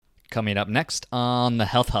Coming up next on The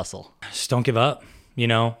Health Hustle. Just don't give up.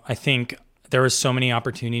 I think there were so many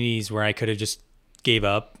opportunities where I could have just gave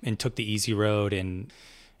up and took the easy road. And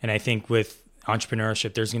I think with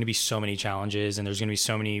entrepreneurship, there's going to be so many challenges and there's going to be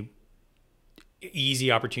so many easy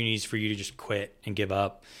opportunities for you to just quit and give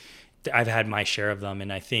up. I've had my share of them.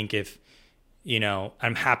 And I think if,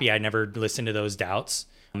 I'm happy I never listened to those doubts,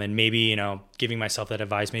 and maybe, giving myself that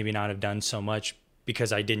advice, maybe not have done so much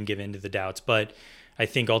because I didn't give in to the doubts. But I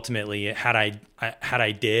think ultimately had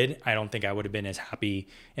I did, I don't think I would have been as happy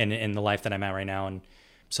in the life that I'm at right now. And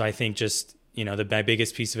so I think just, my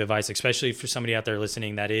biggest piece of advice, especially for somebody out there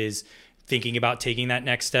listening that is thinking about taking that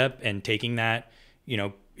next step and taking that,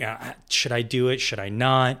 should I do it? Should I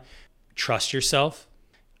not? Trust yourself.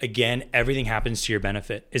 Again, everything happens to your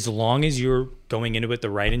benefit. As long as you're going into it with the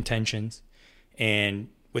right intentions and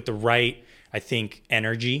with the right, I think,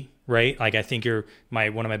 energy, right? Like I think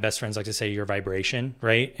one of my best friends like to say your vibration,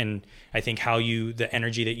 right? And I think the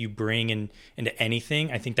energy that you bring into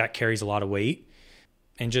anything, I think that carries a lot of weight.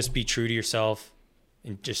 And just be true to yourself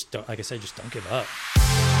and just don't, like I said, just don't give up.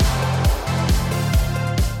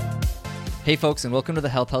 Hey folks, and welcome to the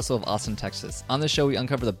Health Hustle of Austin, Texas. On this show, we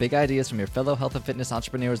uncover the big ideas from your fellow health and fitness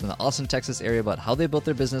entrepreneurs in the Austin, Texas area about how they built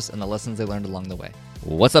their business and the lessons they learned along the way.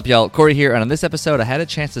 What's up, y'all? Corey here, and on this episode, I had a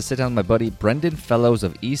chance to sit down with my buddy Brendon Fellows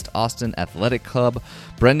of East Austin Athletic Club.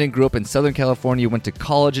 Brendon grew up in Southern California, went to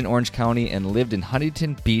college in Orange County, and lived in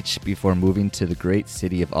Huntington Beach before moving to the great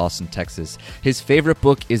city of Austin, Texas. His favorite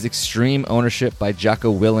book is Extreme Ownership by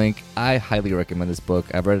Jocko Willink. I highly recommend this book.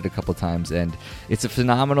 I've read it a couple times, and it's a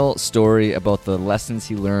phenomenal story about the lessons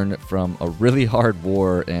he learned from a really hard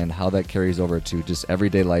war and how that carries over to just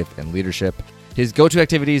everyday life and leadership. His go-to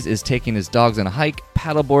activities is taking his dogs on a hike,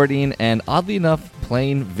 paddleboarding, and oddly enough,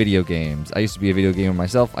 playing video games. I used to be a video gamer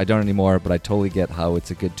myself. I don't anymore, but I totally get how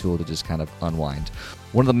it's a good tool to just kind of unwind.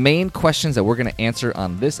 One of the main questions that we're going to answer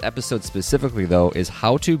on this episode specifically, though, is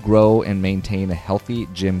how to grow and maintain a healthy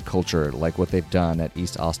gym culture like what they've done at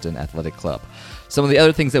East Austin Athletic Club. Some of the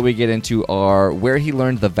other things that we get into are where he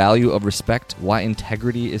learned the value of respect, why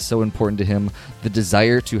integrity is so important to him, the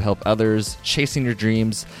desire to help others, chasing your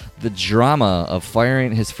dreams, the drama of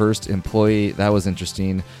firing his first employee, that was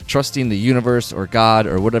interesting, trusting the universe or God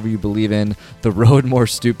or whatever you believe in, the road more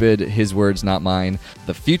stupid, his words, not mine,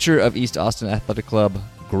 the future of East Austin Athletic Club,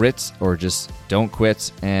 grit or just don't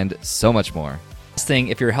quit, and so much more. Thing,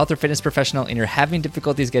 if you're a health or fitness professional and you're having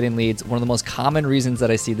difficulties getting leads, one of the most common reasons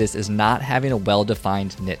that I see this is not having a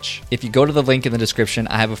well-defined niche. If you go to the link in the description,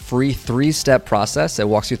 I have a free 3-step process that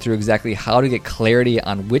walks you through exactly how to get clarity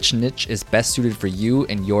on which niche is best suited for you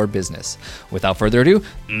and your business. Without further ado,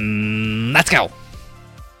 let's go.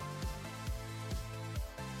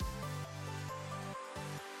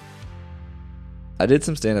 I did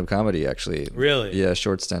some stand-up comedy, actually. Really? Yeah, a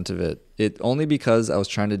short stint of it. It only because I was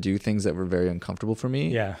trying to do things that were very uncomfortable for me.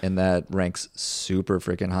 Yeah. And that ranks super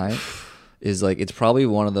freaking high. Is like, it's probably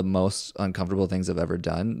one of the most uncomfortable things I've ever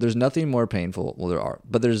done. There's nothing more painful. Well, there are,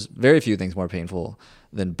 but there's very few things more painful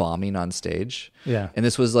than bombing on stage. Yeah. And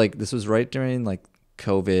this was right during like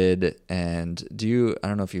COVID, and I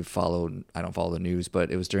don't know if you followed, I don't follow the news, but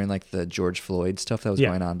it was during like the George Floyd stuff that was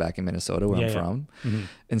going on back in Minnesota where I'm from. Mm-hmm.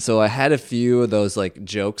 And so I had a few of those like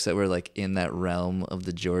jokes that were like in that realm of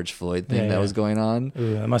the George Floyd thing that was going on.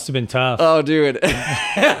 Ooh, that must have been tough. Oh, dude.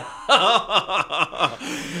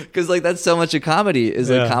 Because like that's so much of comedy is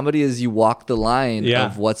like comedy is you walk the line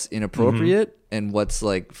of what's inappropriate and what's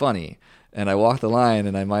like funny. And I walked the line,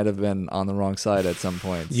 and I might have been on the wrong side at some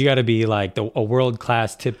points. You got to be like a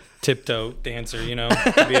world-class tiptoe dancer,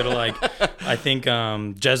 to be able to like. I think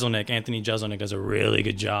Anthony Jeselnik does a really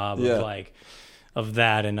good job of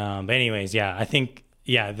that. And but anyways, I think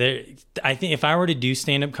if I were to do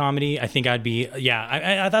stand-up comedy, I think I'd be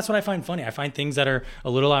I that's what I find funny. I find things that are a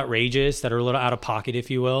little outrageous, that are a little out of pocket, if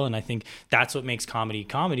you will, and I think that's what makes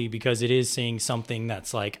comedy because it is saying something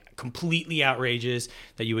that's like completely outrageous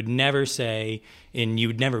that you would never say and you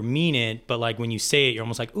would never mean it, but like when you say it, you're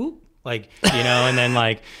almost like, ooh. Like, and then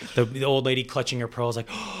like the old lady clutching her pearls, like,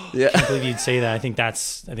 oh, I can't believe you'd say that. I think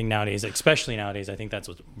nowadays, especially nowadays, I think that's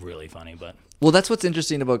what's really funny. But well, that's what's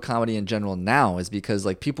interesting about comedy in general now is because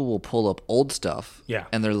like people will pull up old stuff,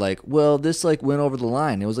 and they're like, well, this like went over the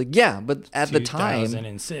line. It was like, but at the time,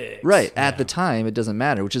 2006, right? At the time, it doesn't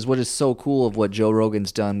matter, which is what is so cool of what Joe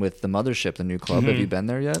Rogan's done with the Mothership, the new club. Mm-hmm. Have you been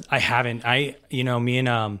there yet? I haven't. Me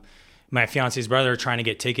and my fiance's brother are trying to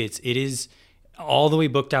get tickets. It is all the way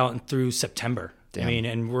booked out and through September. Damn. I mean,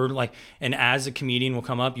 and we're like, and as a comedian will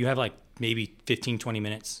come up, you have like maybe 15, 20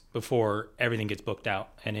 minutes before everything gets booked out.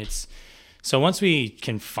 And so once we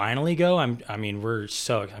can finally go,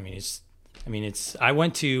 it's I mean, I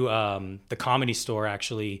went to the Comedy Store,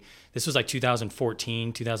 actually. This was like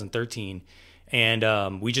 2014, 2013.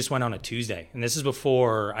 And we just went on a Tuesday. And this is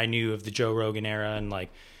before I knew of the Joe Rogan era and like,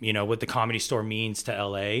 you know, what the Comedy Store means to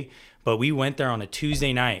LA. But we went there on a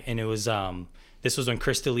Tuesday night, and it was this was when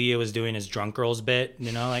Chris D'Elia was doing his drunk girls bit,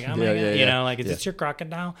 you know, like, oh my God, you know, like, is this your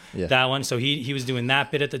crocodile? Yeah. That one. So he was doing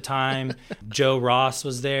that bit at the time. Joe Ross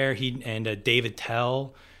was there. And David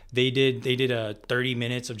Tell. They did 30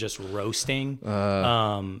 minutes of just roasting.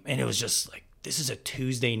 And it was just like, this is a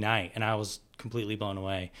Tuesday night. And I was completely blown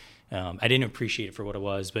away. I didn't appreciate it for what it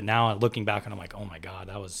was, but now looking back and I'm like, oh my God,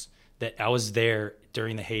 I was there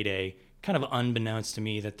during the heyday, kind of unbeknownst to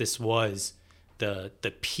me that this was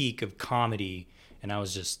the peak of comedy, and I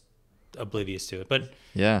was just oblivious to it. But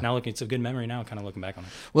now it's a good memory now, kind of looking back on it.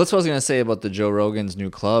 Well, that's what I was going to say about the Joe Rogan's new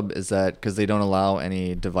club, is that because they don't allow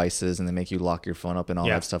any devices and they make you lock your phone up and all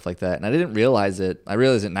that stuff like that. And I didn't realize it. I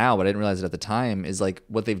realize it now, but I didn't realize it at the time. Is like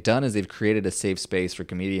what they've done is they've created a safe space for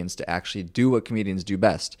comedians to actually do what comedians do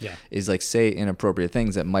best. Is like say inappropriate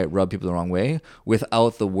things that might rub people the wrong way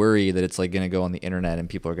without the worry that it's like going to go on the internet and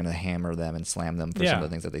people are going to hammer them and slam them for some of the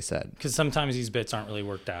things that they said. Because sometimes these bits aren't really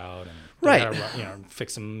worked out, and gotta,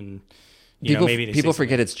 fix them. And people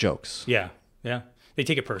forget it's jokes. Yeah. They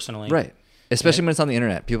take it personally. Right. Especially when it's on the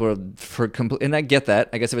internet. People are and I get that.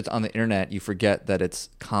 I guess if it's on the internet, you forget that it's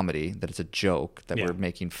comedy, that it's a joke, that we're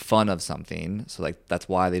making fun of something. So like that's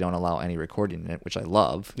why they don't allow any recording in it, which I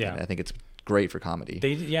love. Yeah. And I think it's great for comedy.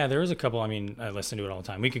 There was a couple. I mean, I listen to it all the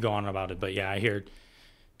time. We could go on about it, but I hear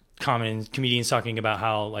comedians talking about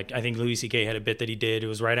how, like, I think Louis C.K. had a bit that he did. It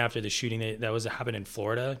was right after the shooting that was happened in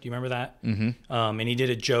Florida. Do you remember that? Mm-hmm. And he did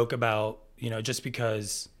a joke about, just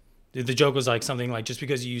because the joke was like something like, just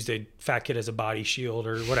because you used a fat kid as a body shield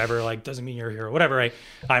or whatever, like, doesn't mean you're a hero, whatever. Right?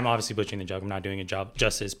 I'm obviously butchering the joke. I'm not doing a job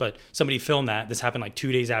justice, but somebody filmed that. This happened like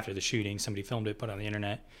 2 days after the shooting. Somebody filmed it, put it on the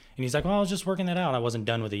internet, and he's like, well, I was just working that out. I wasn't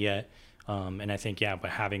done with it yet. And I think, by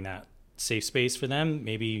having that safe space for them,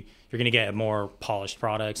 maybe you're going to get a more polished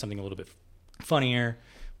product, something a little bit funnier.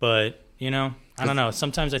 But, I don't know.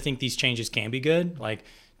 Sometimes I think these changes can be good. Like,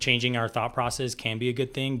 changing our thought process can be a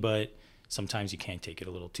good thing, but sometimes you can't take it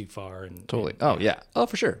a little too far. Totally. Oh,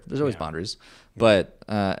 for sure. There's always boundaries. But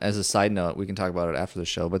as a side note, we can talk about it after the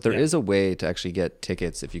show, but there is a way to actually get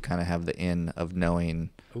tickets if you kind of have the in of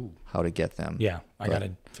knowing how to get them. Yeah, I got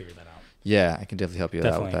to figure that out. Yeah, I can definitely help you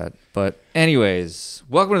out with that. But anyways,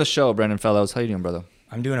 welcome to the show, Brendon Fellows. How you doing, brother?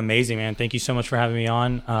 I'm doing amazing, man. Thank you so much for having me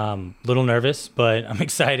on. Little nervous, but I'm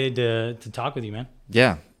excited to talk with you, man.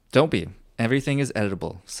 Yeah, don't be. Everything is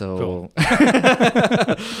editable. So, cool.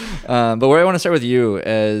 But where I want to start with you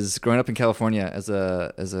is growing up in California as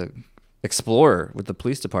a explorer with the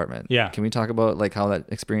police department. Yeah. Can we talk about like how that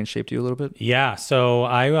experience shaped you a little bit? Yeah. So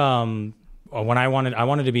I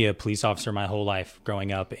wanted to be a police officer my whole life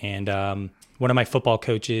growing up, and one of my football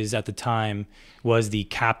coaches at the time was the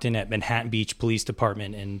captain at Manhattan Beach Police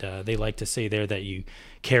Department, and they like to say there that you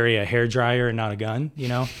carry a hairdryer and not a gun.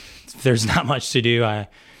 There's not much to do.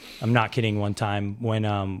 I'm not kidding. One time when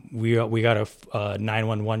we got a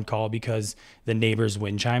 911 call because the neighbor's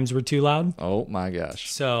wind chimes were too loud. Oh my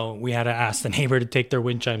gosh! So we had to ask the neighbor to take their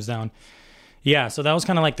wind chimes down. Yeah, so that was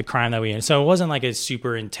kind of like the crime that we had. So it wasn't like a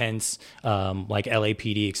super intense like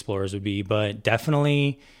LAPD explorers would be, but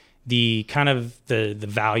definitely the kind of the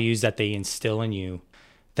values that they instill in you.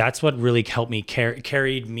 That's what really helped me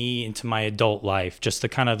carried me into my adult life. Just the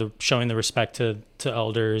kind of showing the respect to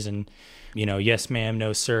elders and yes ma'am,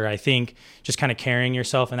 no sir. I think just kind of carrying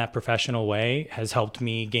yourself in that professional way has helped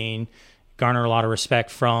me garner a lot of respect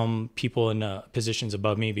from people in positions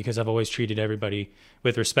above me, because I've always treated everybody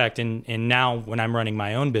with respect. And now when I'm running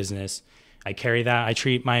my own business, I carry that. I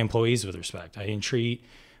treat my employees with respect. I treat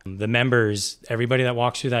the members, everybody that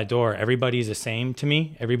walks through that door, everybody's the same to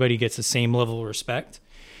me. Everybody gets the same level of respect.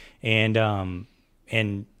 And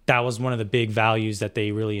that was one of the big values that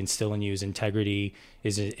they really instill in you, is integrity,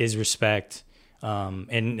 is respect.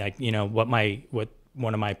 And like, what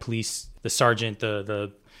one of my police, the sergeant,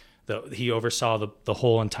 he oversaw the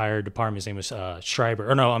whole entire department. His name was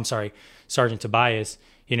Sergeant Tobias.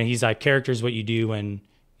 He's like, character is what you do when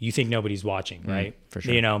you think nobody's watching, right? For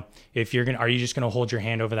sure. If are you just going to hold your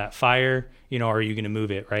hand over that fire, or are you going to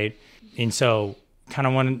move it, right? And so kind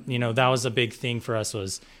of that was a big thing for us,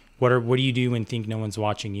 was what do you do when think no one's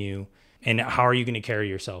watching you, and how are you going to carry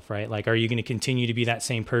yourself, right? Like, are you going to continue to be that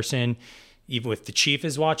same person even if the chief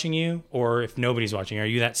is watching you, or if nobody's watching? Are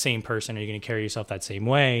you that same person? Are you going to carry yourself that same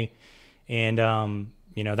way? And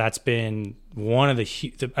that's been one of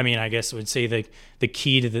I guess I would say the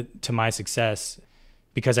key to my success,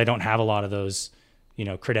 because I don't have a lot of those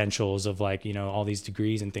credentials of like, all these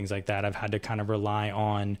degrees and things like that. I've had to kind of rely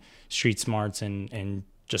on street smarts and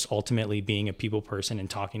just ultimately being a people person and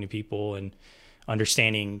talking to people and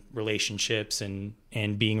understanding relationships and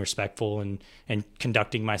being respectful and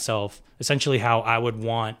conducting myself essentially how I would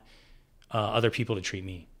want other people to treat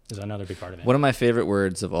me is another big part of it. One of my favorite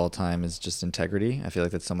words of all time is just integrity. I feel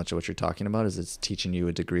like that's so much of what you're talking about is it's teaching you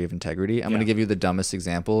a degree of integrity. I'm going to give you the dumbest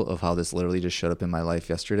example of how this literally just showed up in my life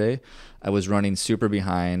yesterday. I was running super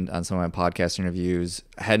behind on some of my podcast interviews.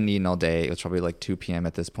 I hadn't eaten all day. It was probably like 2 p.m.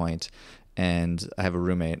 at this point. And I have a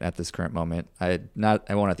roommate at this current moment. I won't at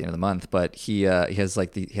the end of the month, but he has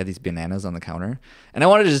like he had these bananas on the counter, and I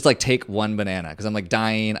wanted to just like take one banana because I'm like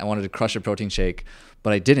dying. I wanted to crush a protein shake,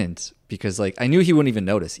 but I didn't because like I knew he wouldn't even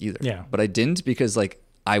notice either. Yeah. But I didn't because like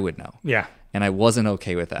I would know. Yeah. And I wasn't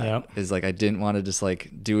okay with that. Yep. Is like I didn't want to just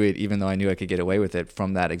like do it even though I knew I could get away with it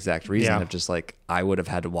from that exact reason of just like I would have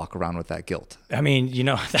had to walk around with that guilt. I mean,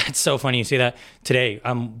 that's so funny you say that. Today,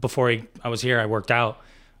 before I was here, I worked out.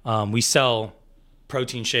 We sell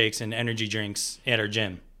protein shakes and energy drinks at our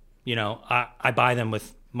gym. I buy them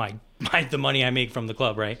with the money I make from the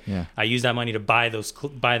club, right? Yeah. I use that money to buy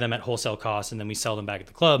them at wholesale costs, and then we sell them back at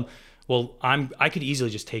the club. Well, I could easily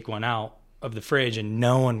just take one out of the fridge and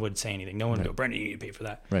no one would say anything. No one would go, Brendon, you need to pay for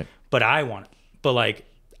that. Right. But I want it. But like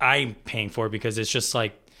I'm paying for it because it's just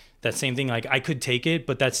like that same thing. Like I could take it,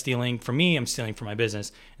 but that's stealing from me. I'm stealing from my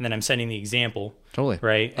business. And then I'm setting the example. Totally.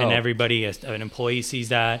 Right. And everybody, an employee sees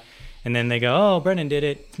that. And then they go, oh, Brendon did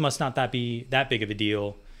it. It must not be that big of a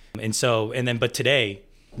deal. But today,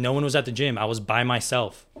 no one was at the gym. I was by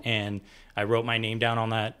myself. And I wrote my name down on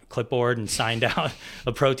that clipboard and signed out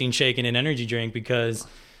a protein shake and an energy drink because,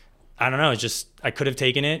 I don't know, it's just, I could have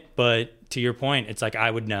taken it. But to your point, it's like I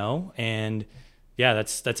would know. And yeah,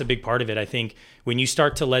 that's a big part of it. I think when you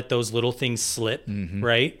start to let those little things slip,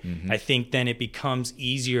 right? Mm-hmm. I think then it becomes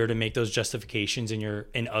easier to make those justifications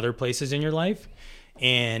in other places in your life.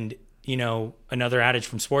 And another adage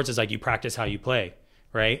from sports is like you practice how you play,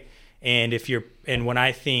 right? And when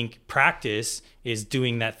I think practice is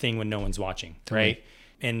doing that thing when no one's watching, right?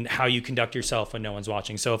 And how you conduct yourself when no one's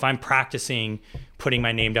watching. So if I'm practicing putting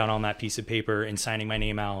my name down on that piece of paper and signing my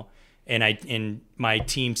name out, and my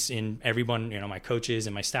teams and everyone, my coaches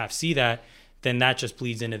and my staff see that, then that just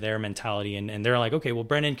bleeds into their mentality. And they're like, okay, well,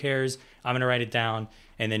 Brendon cares. I'm going to write it down.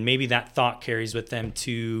 And then maybe that thought carries with them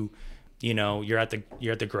to, you're at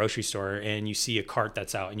the grocery store and you see a cart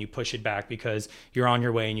that's out and you push it back because you're on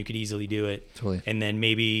your way and you could easily do it. Totally. And then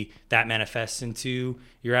maybe that manifests into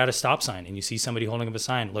you're at a stop sign and you see somebody holding up a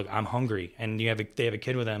sign, look, I'm hungry, and they have a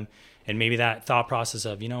kid with them, and maybe that thought process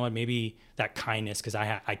of, maybe that kindness because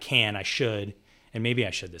I should, and maybe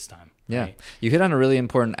I should this time. Yeah. Right? You hit on a really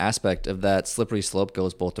important aspect of that slippery slope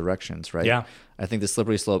goes both directions, right? Yeah. I think the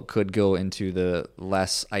slippery slope could go into the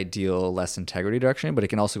less ideal, less integrity direction, but it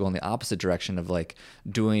can also go in the opposite direction of like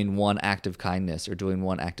doing one act of kindness or doing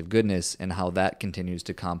one act of goodness and how that continues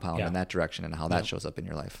to compound in that direction and how that shows up in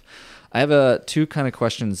your life. I have two kind of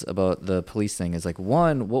questions about the police thing. Is like,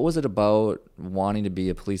 one, what was it about wanting to be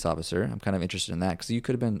a police officer? I'm kind of interested in that because you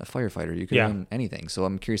could have been a firefighter. You could have been anything. So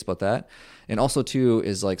I'm curious about that. And also two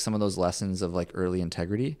is like some of those lessons of like early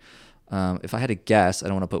integrity. If I had to guess, I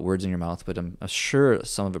don't want to put words in your mouth, but I'm sure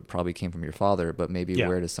some of it probably came from your father, but maybe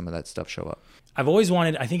where does some of that stuff show up? I've always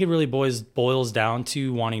wanted, I think it really boils down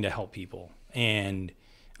to wanting to help people. And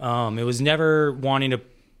it was never wanting to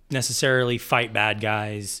necessarily fight bad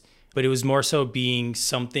guys, but it was more so being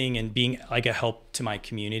something and being like a help to my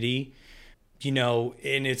community.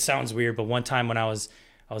 And it sounds weird, but one time when this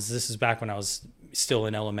is back when I was still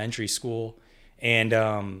in elementary school,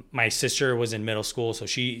 and my sister was in middle school, so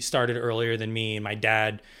she started earlier than me. And my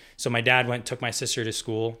dad took my sister to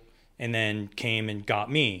school and then came and got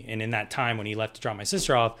me. And in that time when he left to drop my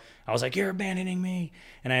sister off, I was like, you're abandoning me.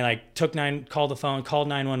 And I like called the phone, called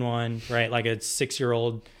 911, right? Like a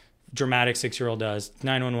dramatic 6-year-old does.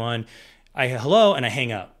 911. Hello, and I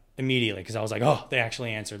hang up immediately because I was like, oh, they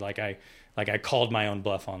actually answered. Like I called my own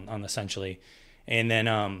bluff on essentially. And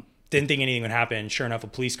then didn't think anything would happen. Sure enough, a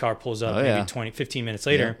police car pulls up maybe 15 minutes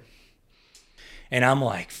later. Yeah. And I'm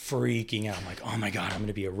like freaking out. I'm like, oh my God, I'm going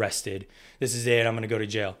to be arrested. This is it. I'm going to go to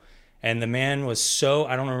jail. And the man was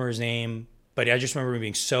I don't remember his name, but I just remember him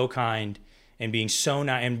being so kind and being so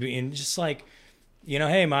nice and being just like,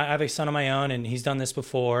 hey, I have a son of my own and he's done this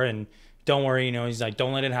before and don't worry, he's like,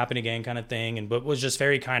 don't let it happen again kind of thing. But was just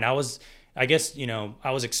very kind. I was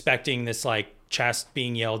expecting this like chest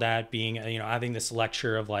being yelled at, being, having this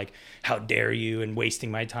lecture of like, how dare you, and wasting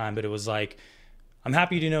my time. But it was like, I'm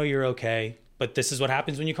happy to know you're okay, but this is what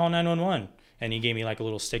happens when you call 911. And he gave me like a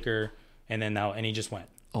little sticker and he just went.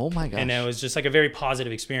 Oh my gosh. And it was just like a very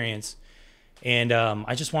positive experience. And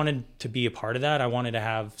I just wanted to be a part of that. I wanted to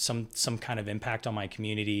have some kind of impact on my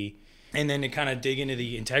community, and then to kind of dig into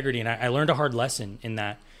the integrity. And I learned a hard lesson in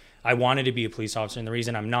that I wanted to be a police officer. And the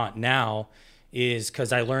reason I'm not now is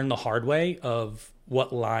because I learned the hard way of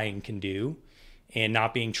what lying can do and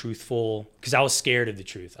not being truthful, because I was scared of the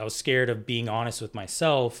truth. I was scared of being honest with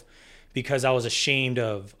myself because I was ashamed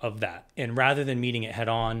of that. And rather than meeting it head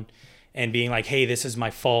on and being like, hey, this is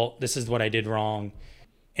my fault, this is what I did wrong,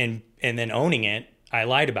 and then owning it, I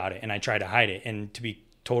lied about it and I tried to hide it. And to be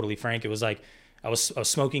totally frank, it was like I was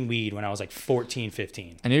smoking weed when I was like 14,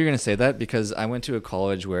 15. I knew you were going to say that because I went to a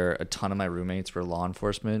college where a ton of my roommates were law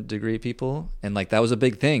enforcement degree people. And like, that was a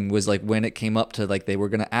big thing, was like when it came up to like, they were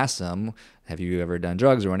going to ask them, have you ever done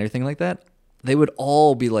drugs or anything like that? They would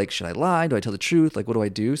all be like, should I lie? Do I tell the truth? Like, what do I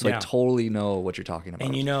do? So I totally know what you're talking about.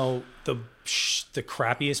 And you know, the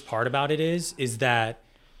crappiest part about it is that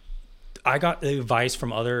I got the advice from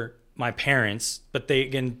my parents, but they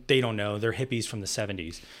don't know. They're hippies from the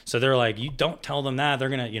 70s. So they're like, you don't tell them that. They're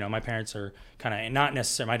going to, you know, my parents are kind of not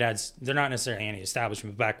necessarily, they're not necessarily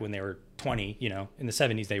anti-establishment. Back when they were 20, you know, in the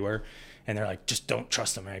 70s they were. And they're like, just don't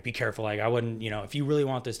trust them, right? Be careful. Like, I wouldn't, you know, if you really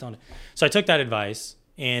want this, don't. So I took that advice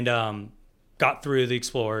and got through the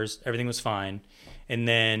Explorers. Everything was fine. And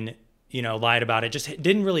then, you know, lied about it. Just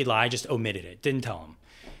didn't really lie, just omitted it. Didn't tell them.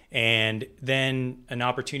 And then an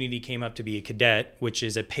opportunity came up to be a cadet, which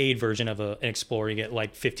is a paid version of an Explorer. You get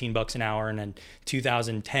like $15 an hour. And then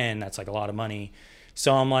 2010, that's like a lot of money.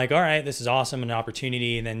 So I'm like, all right, this is awesome, an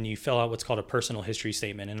opportunity. And then you fill out what's called a personal history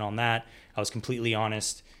statement. And on that, I was completely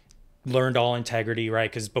honest, learned all integrity,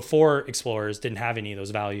 right? Because before Explorers didn't have any of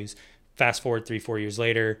those values. Fast forward 3-4 years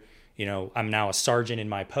later, you know, I'm now a sergeant in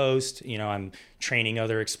my post. You know, I'm training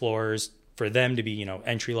other Explorers for them to be, you know,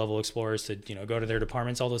 entry-level Explorers to, you know, go to their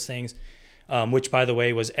departments, all those things, which, by the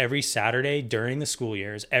way, was every Saturday during the school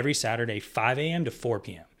years, every Saturday, 5 a.m. to 4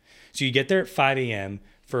 p.m. So you get there at 5 a.m.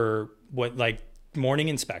 for what, like, morning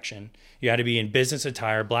inspection. You had to be in business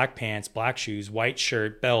attire, black pants, black shoes, white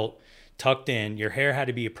shirt, belt, tucked in. Your hair had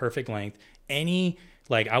to be a perfect length.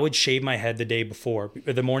 Like, I would shave my head the day before,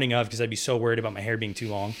 or the morning of, because I'd be so worried about my hair being too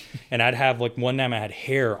long. And I'd have, like, one time I had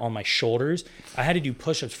hair on my shoulders. I had to do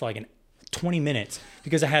push-ups for, like, 20 minutes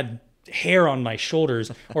because I had hair on my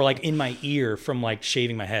shoulders or, like, in my ear from, like,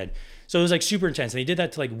 shaving my head. So it was, like, super intense. And they did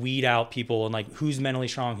that to, like, weed out people and, like, who's mentally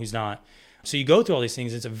strong, who's not. So you go through all these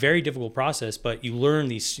things. It's a very difficult process, but you learn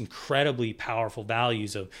these incredibly powerful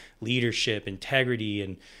values of leadership, integrity,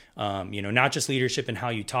 and, you know, not just leadership in how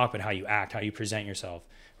you talk, but how you act, how you present yourself,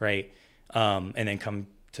 right? And then come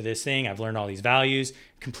to this thing. I've learned all these values,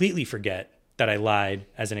 completely forget that I lied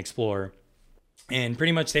as an Explorer. And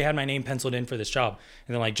pretty much they had my name penciled in for this job.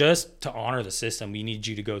 And they're like, just to honor the system, we need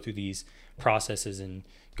you to go through these processes and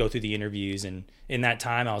go through the interviews. And in that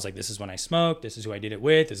time, I was like, this is when I smoked. This is who I did it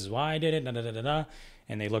with. This is why I did it. Da, da, da, da, da.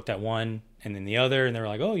 And they looked at one and then the other. And they were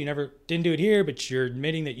like, oh, you never didn't do it here, but you're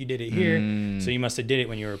admitting that you did it here. So you must have did it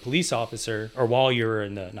when you were a police officer, or while you were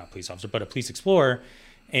in the, not police officer, but a police explorer.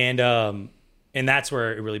 And that's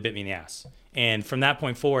where it really bit me in the ass. And from that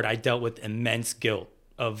point forward, I dealt with immense guilt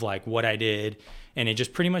of, like, what I did. And it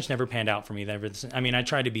just pretty much never panned out for me. I mean, I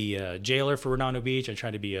tried to be a jailer for Redondo Beach. I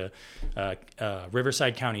tried to be a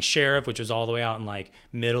Riverside County sheriff, which was all the way out in, like,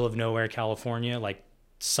 middle of nowhere, California, like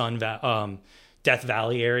Death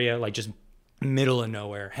Valley area, like just middle of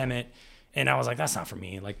nowhere, Hemet. And I was like, that's not for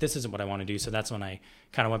me. Like, this isn't what I want to do. So that's when I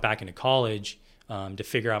kind of went back into college to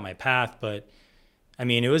figure out my path. But I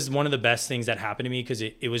mean, it was one of the best things that happened to me because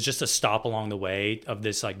it was just a stop along the way of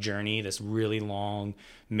this, like, journey, this really long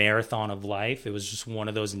marathon of life. It was just one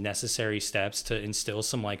of those necessary steps to instill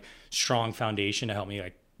some, like, strong foundation to help me,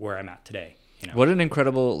 like, where I'm at today. You know? What an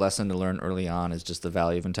incredible lesson to learn early on is just the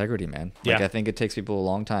value of integrity, man. Like, yeah. I think it takes people a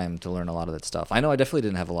long time to learn a lot of that stuff. I know I definitely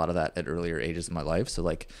didn't have a lot of that at earlier ages in my life. So,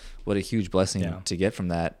 like, what a huge blessing to get from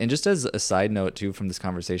that. And just as a side note, too, from this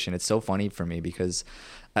conversation, it's so funny for me because,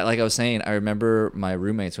 like I was saying, I remember my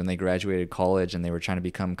roommates when they graduated college and they were trying to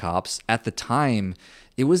become cops. At the time,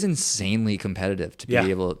 it was insanely competitive to be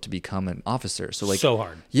able to become an officer. So, like, so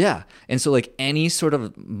hard. Yeah. And so, like, any sort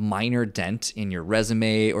of minor dent in your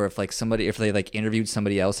resume, or if they like interviewed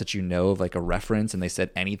somebody else that you know of, like, a reference, and they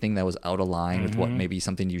said anything that was out of line with what maybe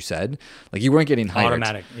something you said, like, you weren't getting hired.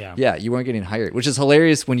 Automatic. Yeah. Yeah. You weren't getting hired, which is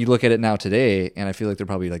hilarious when you look at it now today. And I feel like they're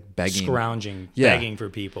probably, like, begging. Scrounging. Begging for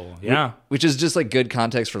people. Yeah. Which is just, like, good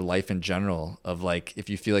context for life in general of, like, if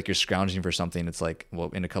you feel like you're scrounging for something, it's like, well,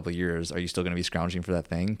 in a couple of years, are you still going to be scrounging for that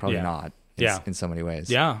thing? Probably not. In so many ways.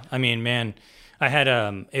 Yeah. I mean, man, I had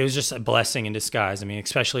it was just a blessing in disguise. I mean,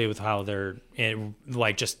 especially with how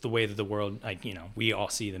like just the way that the world, like, you know, we all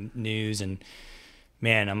see the news, and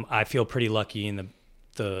man, I feel pretty lucky in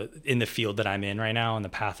the field that I'm in right now and the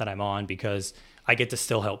path that I'm on, because I get to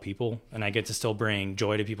still help people, and I get to still bring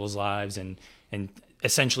joy to people's lives and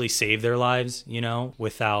essentially save their lives, you know,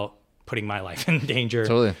 without putting my life in danger.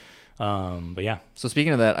 Totally. But yeah. So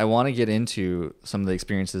speaking of that, I want to get into some of the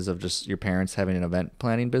experiences of just your parents having an event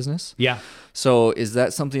planning business. Yeah. So is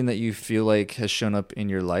that something that you feel like has shown up in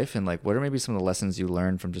your life? And like, what are maybe some of the lessons you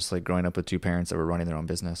learned from just like growing up with two parents that were running their own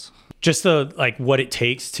business? Just like what it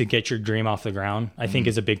takes to get your dream off the ground, I think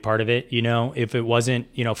is a big part of it. You know, if it wasn't,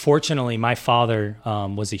 you know, fortunately my father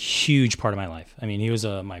was a huge part of my life. I mean, he was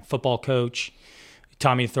my football coach.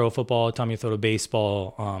 Taught me to throw a football, taught me to throw a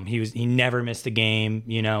baseball. He never missed a game,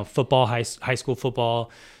 you know, football, high school football,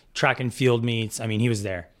 track and field meets. I mean, he was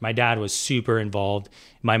there. My dad was super involved.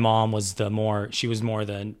 My mom was she was more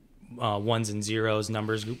the ones and zeros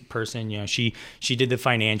numbers person. You know, she did the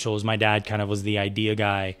financials. My dad kind of was the idea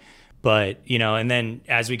guy. But, you know, and then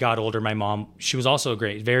as we got older, my mom, she was also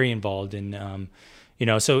very involved. And, you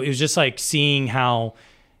know, so it was just like seeing how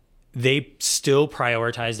they still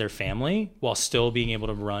prioritize their family while still being able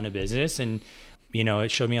to run a business. And, you know,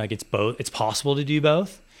 it showed me like it's possible to do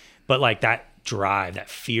both, but like that drive, that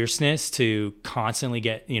fierceness to constantly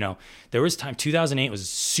get, you know, there was time, 2008 was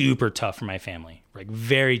super tough for my family, like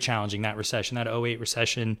very challenging. That recession, that '08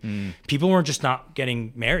 recession, people were just not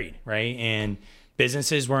getting married. Right. And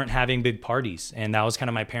businesses weren't having big parties. And that was kind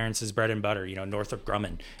of my parents' bread and butter, you know, Northrop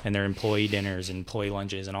Grumman and their employee dinners and employee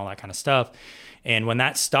lunches and all that kind of stuff. And when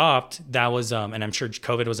that stopped, that was, and I'm sure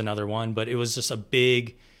COVID was another one, but it was just a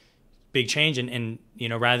big change. And, you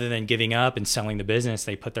know, rather than giving up and selling the business,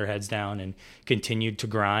 they put their heads down and continued to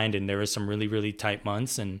grind. And there was some really, really tight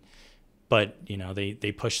months. But, you know,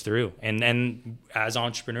 they pushed through. And as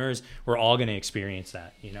entrepreneurs, we're all going to experience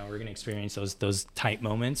that. You know, we're going to experience those tight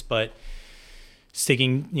moments, but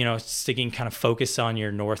sticking kind of focus on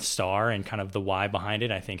your North Star and kind of the why behind it,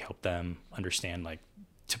 I think helped them understand, like,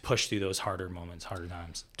 to push through those harder moments, harder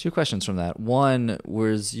times. Two questions from that. One,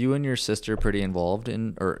 was you and your sister pretty involved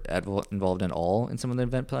in all in some of the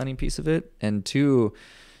event planning piece of it? And two,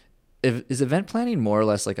 is event planning more or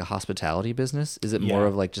less like a hospitality business? Is it more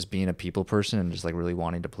of like just being a people person and just like really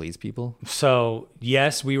wanting to please people? So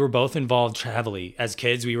yes, we were both involved heavily. As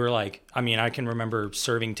kids, we were like, I mean, I can remember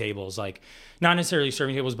serving tables, like not necessarily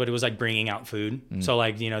serving tables, but it was like bringing out food. So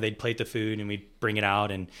like, you know, they'd plate the food and we'd bring it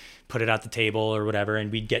out and put it at the table or whatever.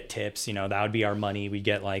 And we'd get tips, you know, that would be our money. We'd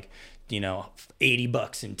get like, you know,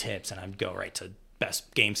 $80 in tips, and I'd go right to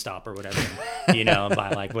Best GameStop or whatever, and, you know, and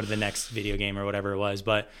buy like what the next video game or whatever it was.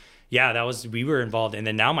 But yeah, we were involved. And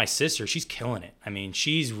then now my sister, she's killing it. I mean,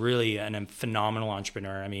 she's really a phenomenal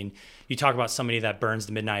entrepreneur. I mean, you talk about somebody that burns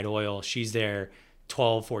the midnight oil. She's there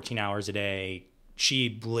 12, 14 hours a day.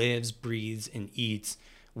 She lives, breathes, and eats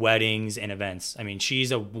weddings and events. I mean,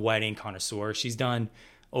 she's a wedding connoisseur. She's done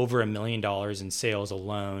over $1 million in sales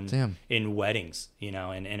alone in weddings, you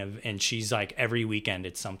know, and she's like every weekend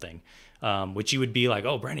it's something, which you would be like,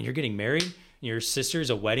 oh, Brendon, you're getting married. Your sister's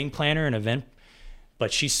a wedding planner and event.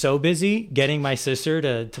 But she's so busy getting my sister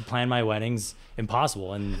to plan my weddings,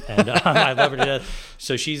 impossible. And I love her to death.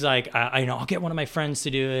 So she's like, I'll get one of my friends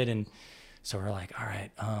to do it. And so we're like, all right.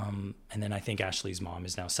 And then I think Ashley's mom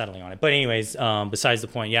is now settling on it. But anyways, besides the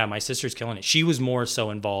point, yeah, my sister's killing it. She was more so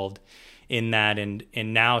involved in that. And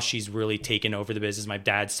now she's really taken over the business. My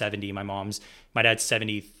dad's 70, my dad's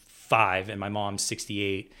 75 and my mom's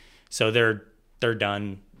 68. So they're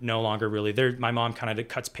done. No longer really. My mom kind of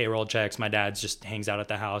cuts payroll checks. My dad just hangs out at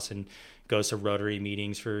the house and goes to Rotary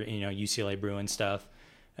meetings for, you know, UCLA Bruin stuff.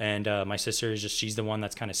 And my sister she's the one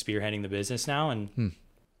that's kind of spearheading the business now. And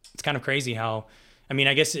it's kind of crazy how, I mean,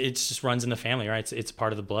 I guess it just runs in the family, right? It's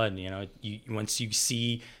part of the blood. You know, once you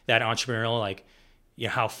see that entrepreneurial, like, you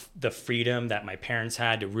know, how the freedom that my parents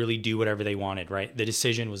had to really do whatever they wanted, right? The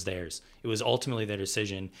decision was theirs. It was ultimately their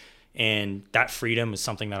decision. And that freedom is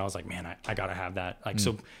something that I was like, man, I got to have that. Like,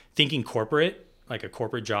 so thinking corporate, like a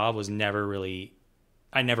corporate job I never really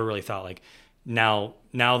thought like now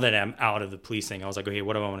that I'm out of the police thing, I was like, okay,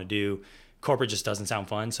 what do I want to do? Corporate just doesn't sound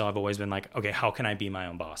fun. So I've always been like, okay, how can I be my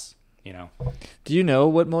own boss? You know? Do you know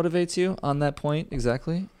what motivates you on that point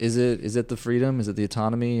exactly? Is it the freedom? Is it the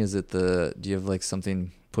autonomy? Do you have like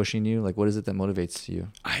something pushing you? Like, what is it that motivates you?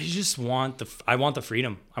 I just want the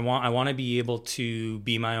freedom. I want to be able to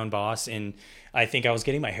be my own boss. And I think I was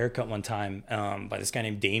getting my hair cut one time by this guy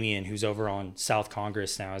named Damien, who's over on South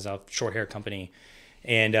Congress now, as a short hair company.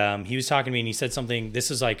 And he was talking to me and he said something. This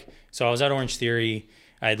is like, so I was at Orange Theory.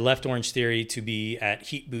 I had left Orange Theory to be at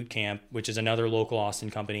Heat Boot Camp, which is another local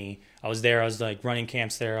Austin company. I was there. I was like running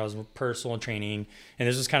camps there. I was personal training. And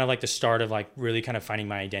this was kind of like the start of like really kind of finding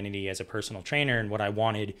my identity as a personal trainer and what I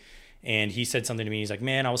wanted. And he said something to me. He's like,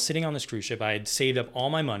 man, I was sitting on this cruise ship. I had saved up all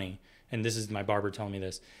my money. And this is my barber telling me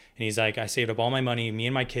this. And he's like, I saved up all my money, me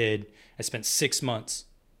and my kid. I spent 6 months,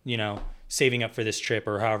 saving up for this trip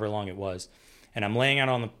or however long it was. And I'm laying out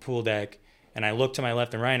on the pool deck and I look to my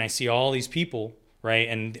left and right and I see all these people, right?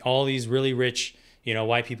 And all these really rich,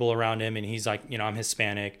 white people around him. And he's like, I'm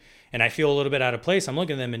Hispanic. And I feel a little bit out of place. I'm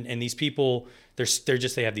looking at them and these people,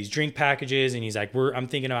 they have these drink packages. And he's like, I'm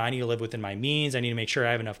thinking, I need to live within my means. I need to make sure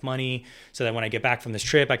I have enough money so that when I get back from this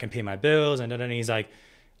trip, I can pay my bills. And he's like,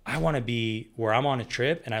 I want to be where I'm on a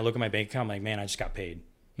trip. And I look at my bank account, I'm like, man, I just got paid,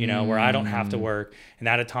 where I don't have to work. And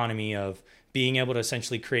that autonomy of being able to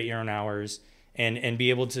essentially create your own hours and be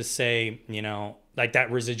able to say, like that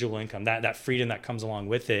residual income, that freedom that comes along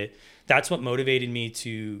with it. That's what motivated me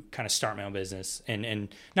to kind of start my own business and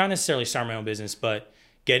not necessarily start my own business, but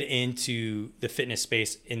get into the fitness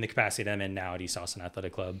space in the capacity that I'm in now at East Austin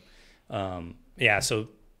Athletic Club. So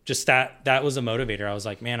just that was a motivator. I was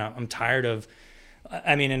like, man, I'm tired of,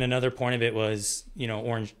 and another point of it was,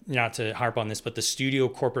 Orange, not to harp on this, but the studio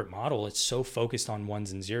corporate model, it's so focused on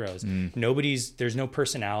ones and zeros. There's no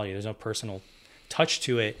personality, there's no personal touch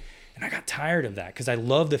to it. And I got tired of that because I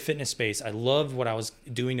love the fitness space. I loved what I was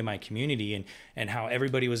doing to my community and how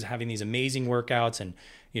everybody was having these amazing workouts. And,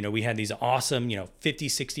 we had these awesome, 50,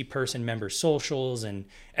 60 person member socials and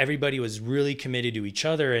everybody was really committed to each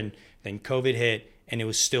other. And then COVID hit and it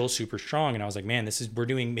was still super strong. And I was like, man,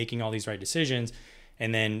 we're making all these right decisions.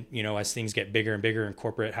 And then, as things get bigger and bigger and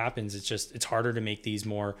corporate happens, it's harder to make these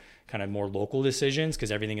more local decisions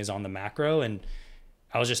because everything is on the macro. And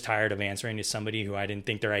I was just tired of answering to somebody who I didn't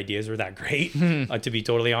think their ideas were that great, to be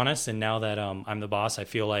totally honest. And now that I'm the boss, I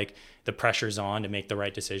feel like the pressure's on to make the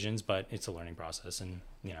right decisions, but it's a learning process. And,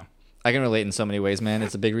 I can relate in so many ways, man.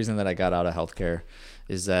 It's a big reason that I got out of healthcare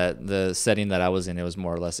is that the setting that I was in, it was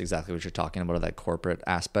more or less exactly what you're talking about, that corporate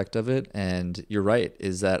aspect of it. And you're right,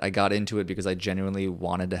 is that I got into it because I genuinely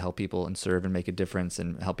wanted to help people and serve and make a difference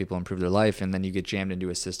and help people improve their life. And then you get jammed into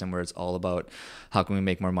a system where it's all about how can we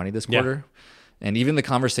make more money this quarter? Yeah. And even the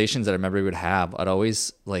conversations that I remember we would have, I'd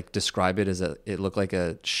always like describe it as it looked like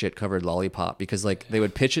a shit covered lollipop because like they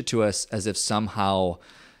would pitch it to us as if somehow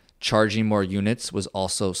charging more units was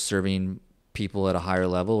also serving people at a higher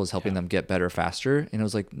level, was helping them get better faster. And it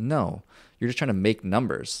was like, no, you're just trying to make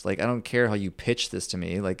numbers. Like, I don't care how you pitch this to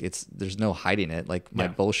me. Like there's no hiding it. Like my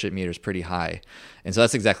bullshit meter is pretty high. And so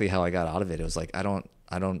that's exactly how I got out of it. It was like, I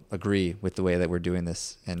don't agree with the way that we're doing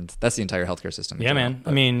this. And that's the entire healthcare system. Yeah, man.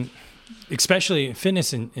 But, especially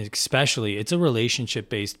fitness and especially it's a relationship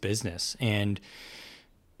based business. And,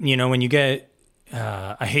 when you get,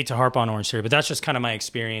 I hate to harp on Orange Theory, but that's just kind of my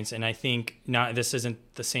experience. And I think this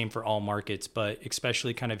isn't the same for all markets, but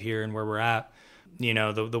especially kind of here and where we're at,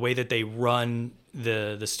 the way that they run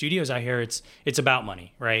the studios out here, it's about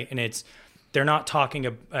money, right? And they're not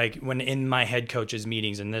talking like when in my head coach's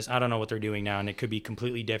meetings and this, I don't know what they're doing now and it could be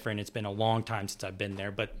completely different. It's been a long time since I've been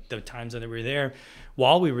there, but the times that we were there,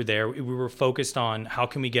 while we were there, we were focused on how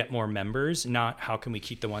can we get more members, not how can we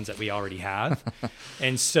keep the ones that we already have.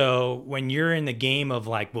 And so when you're in the game of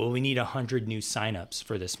like, well, we need 100 new signups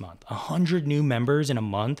for this month, 100 new members in a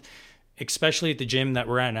month, especially at the gym that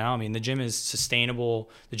we're at now. The gym is sustainable.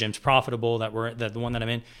 The gym's profitable the one that I'm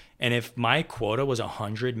in. And if my quota was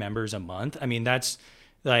 100 members a month, that's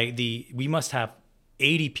like we must have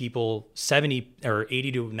 80 people, 70 or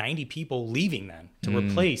 80 to 90 people leaving then to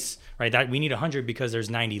replace, right? That we need 100 because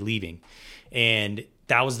there's 90 leaving. And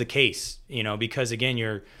that was the case, because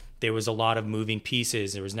again, there was a lot of moving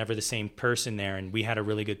pieces. There was never the same person there. And we had a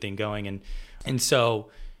really good thing going. And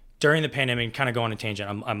so during the pandemic, kind of go on a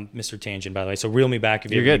tangent. I'm Mr. Tangent, by the way. So reel me back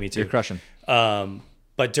if you need me to. You're crushing.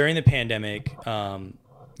 But during the pandemic,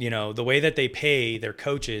 the way that they pay their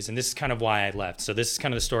coaches, and this is kind of why I left. So this is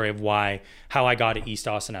kind of the story of how I got to East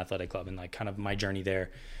Austin Athletic Club and like kind of my journey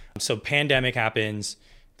there. So pandemic happens.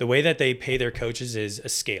 The way that they pay their coaches is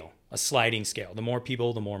a sliding scale. The more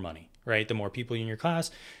people, the more money, right? The more people in your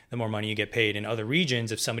class, the more money you get paid. In other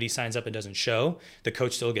regions, if somebody signs up and doesn't show, the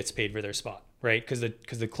coach still gets paid for their spot, right? Because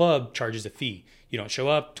the club charges a fee. You don't show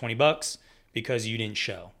up, $20 because you didn't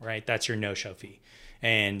show, right? That's your no-show fee.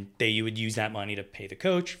 And you would use that money to pay the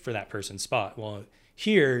coach for that person's spot. Well,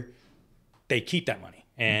 here they keep that money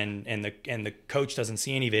and the coach doesn't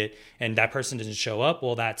see any of it and that person doesn't show up.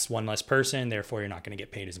 Well, that's one less person. Therefore, you're not going to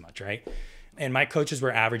get paid as much, right? And my coaches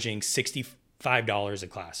were averaging $65 a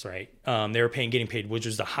class, right? They were getting paid, which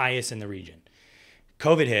was the highest in the region.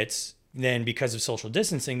 COVID hits. then because of social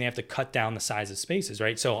distancing, they have to cut down the size of spaces,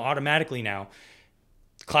 right? So automatically now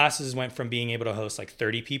classes went from being able to host like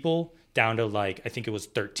 30 people down to like, I think it was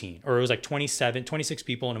 13, or it was like 26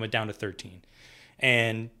 people, and it went down to 13.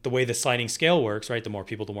 And the way the sliding scale works, right? The more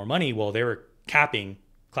people, the more money. Well, they were capping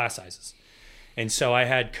class sizes. And so I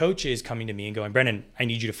had coaches coming to me and going, Brendon, I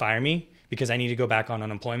need you to fire me because I need to go back on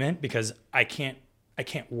unemployment because I can't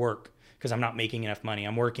work because I'm not making enough money.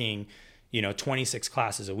 I'm working, 26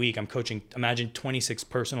 classes a week. I'm coaching, imagine 26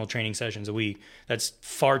 personal training sessions a week. That's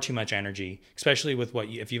far too much energy, especially with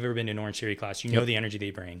if you've ever been to an Orange Theory class, you know the energy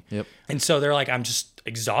they bring. Yep. And so they're like, I'm just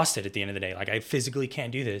exhausted at the end of the day. Like I physically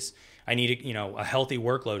can't do this. I need a healthy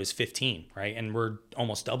workload is 15, right? And we're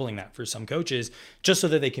almost doubling that for some coaches just so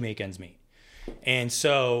that they can make ends meet. And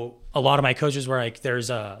so a lot of my coaches were like, there's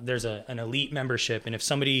an elite membership. And if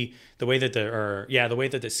somebody, the way that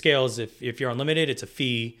the scales, if you're unlimited, it's a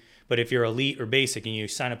fee. But if you're elite or basic and you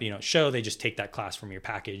sign up, you don't show, they just take that class from your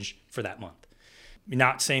package for that month.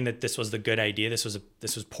 Not saying that this was the good idea. This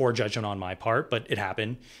was poor judgment on my part, but it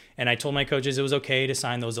happened. And I told my coaches it was okay to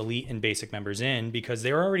sign those elite and basic members in because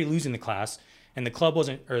they were already losing the class and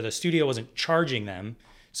the studio wasn't charging them.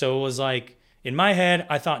 So it was like, in my head,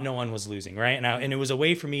 I thought no one was losing, right? And it was a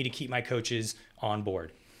way for me to keep my coaches on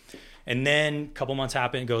board. And then a couple months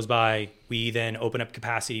goes by. We then open up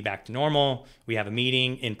capacity back to normal. We have a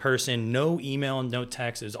meeting in person, no email, no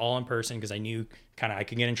text. It was all in person because I knew I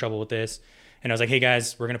could get in trouble with this. And I was like, hey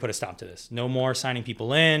guys, we're going to put a stop to this. No more signing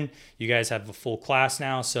people in. You guys have a full class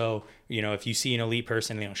now. So, if you see an elite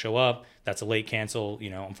person and they don't show up, that's a late cancel.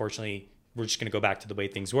 Unfortunately, we're just going to go back to the way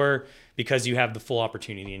things were because you have the full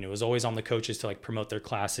opportunity. And it was always on the coaches to promote their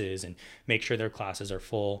classes and make sure their classes are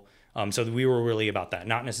full. So we were really about that.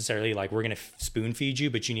 Not necessarily like we're going to spoon feed you,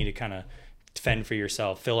 but you need to kind of fend for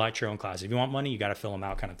yourself, fill out your own class. If you want money, you got to fill them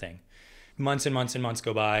out kind of thing. Months and months and months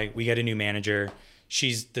go by. We get a new manager.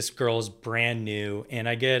 This girl's brand new. And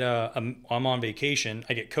I get, I'm on vacation.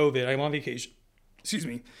 I get COVID. I'm on vacation. Excuse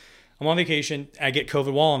me. I'm on vacation. I get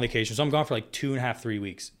COVID while on vacation. So I'm gone for 2.5, 3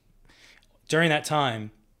 weeks. During that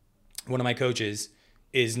time, one of my coaches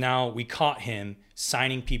we caught him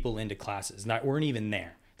signing people into classes that weren't even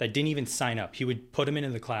there, that didn't even sign up. He would put them into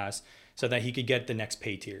the class so that he could get the next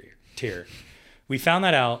pay tier. We found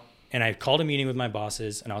that out, and I called a meeting with my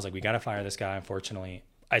bosses, and I was like, we got to fire this guy, unfortunately.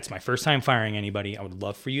 It's my first time firing anybody. I would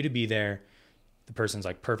love for you to be there. The person's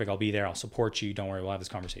like, perfect, I'll be there. I'll support you. Don't worry, we'll have this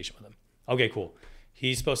conversation with him. Okay, cool.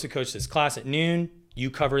 He's supposed to coach this class at noon. You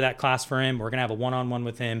cover that class for him. We're going to have a one-on-one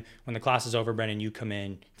with him. When the class is over, Brendon, you come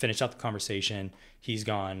in, finish out the conversation. He's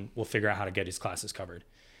gone. We'll figure out how to get his classes covered.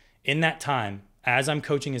 In that time, as I'm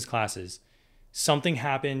coaching his classes, something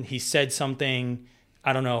happened. He said something.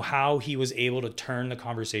 I don't know how he was able to turn the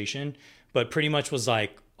conversation, but pretty much was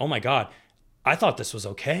like, oh my God, I thought this was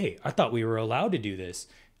okay. I thought we were allowed to do this.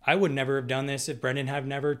 I would never have done this if Brendon had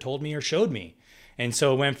never told me or showed me. And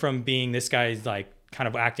so it went from being this guy's kind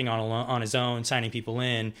of acting on his own, signing people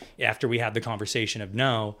in after we had the conversation of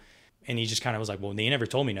no. And he just kind of was like, well, they never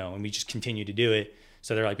told me no. And we just continued to do it.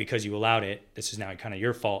 So they're like, because you allowed it, this is now kind of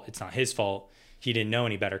your fault. It's not his fault. He didn't know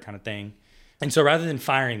any better kind of thing. And so rather than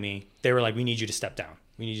firing me, they were like, we need you to step down.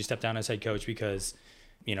 We need you to step down as head coach because,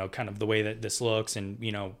 kind of the way that this looks. And,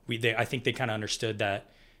 I think they kind of understood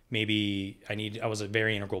that maybe I was a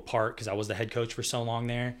very integral part because I was the head coach for so long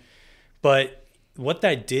there. But what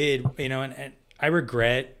that did, and I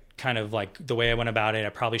regret kind of the way I went about it. I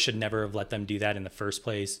probably should never have let them do that in the first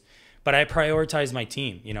place. But I prioritized my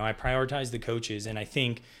team. I prioritized the coaches. And I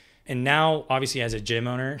think, and now obviously as a gym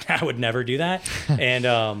owner, I would never do that. And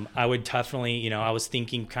I would definitely, I was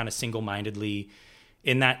thinking kind of single-mindedly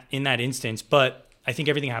in that instance. But I think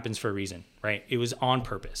everything happens for a reason, right? It was on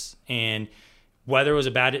purpose. And whether it was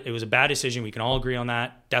a bad decision, we can all agree on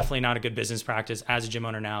that. Definitely not a good business practice. As a gym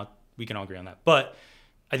owner now, we can all agree on that. But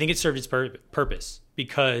I think it served its purpose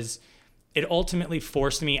because it ultimately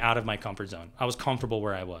forced me out of my comfort zone. I was comfortable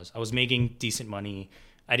where I was. I was making decent money.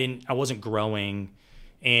 I wasn't growing.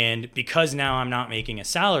 And because now I'm not making a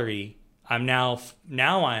salary, I'm on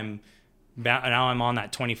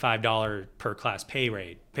that $25 per class pay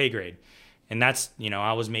grade. And that's,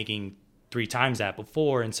 I was making 3 times that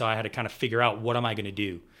before. And so I had to kind of figure out, what am I going to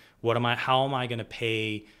do? How am I going to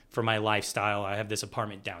pay for my lifestyle? I have this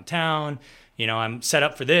apartment downtown, I'm set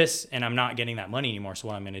up for this and I'm not getting that money anymore. So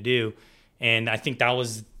what I'm going to do. And I think I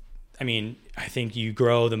think you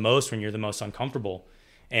grow the most when you're the most uncomfortable.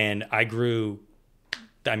 And I grew,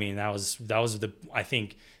 that was I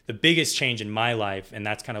think the biggest change in my life. And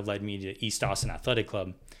that's kind of led me to East Austin Athletic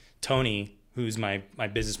Club. Tony, who's my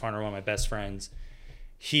business partner, one of my best friends,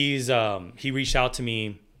 he reached out to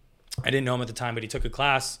me. I didn't know him at the time, but he took a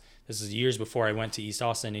class This is years before I went to East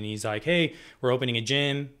Austin, and he's like, hey, we're opening a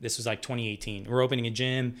gym. This was like 2018. We're opening a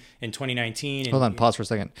gym in 2019. Hold on, pause for a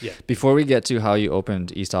second. Yeah. Before we get to how you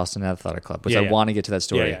opened East Austin Athletic Club, which I want to get to that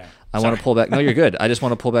story. I want to pull back. No, you're good. I just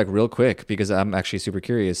want to pull back real quick because I'm actually super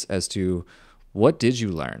curious as to what did you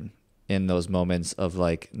learn in those moments of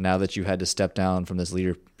like, now that you had to step down from this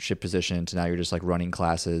leadership position to now you're just like running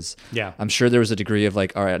classes. Yeah. I'm sure there was a degree of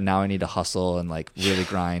like, all right, now I need to hustle and like really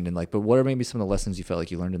grind and like, but what are maybe some of the lessons you felt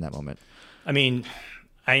like you learned in that moment? I mean,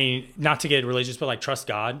 not to get religious, but like trust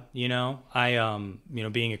God, you know,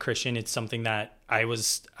 being a Christian, it's something that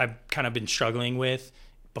I've kind of been struggling with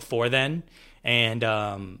before then. And,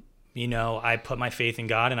 I put my faith in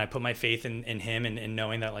God, and I put my faith in him, and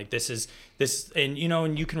knowing that like this, and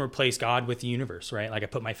and you can replace God with the universe, right? Like I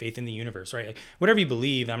put my faith in the universe, right? Like whatever you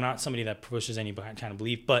believe, I'm not somebody that pushes any kind of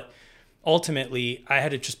belief, but ultimately I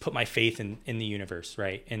had to just put my faith in the universe,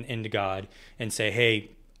 right? And into God, and say,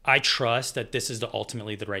 hey, I trust that this is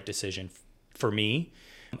ultimately the right decision for me.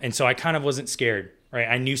 And so I kind of wasn't scared, right?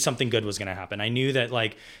 I knew something good was going to happen. I knew that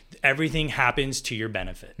like everything happens to your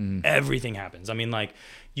benefit. Everything happens. I mean, like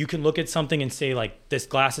you can look at something and say like this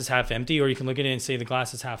glass is half empty, or you can look at it and say the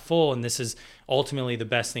glass is half full, and this is ultimately the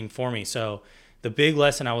best thing for me. So the big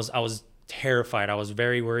lesson, I was terrified. I was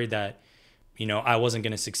very worried that, I wasn't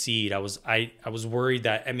going to succeed. I was worried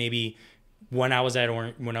that maybe when I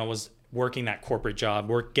was working that corporate job,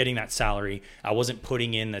 getting that salary, I wasn't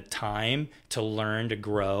putting in the time to learn, to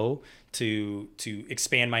grow, to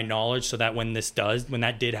expand my knowledge, so that when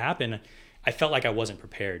that did happen, I felt like I wasn't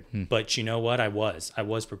prepared. But you know what? I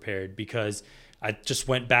was prepared, because I just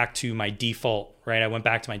went back to my default, right? I went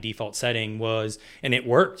back to my default setting and it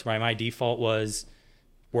worked, right? My default was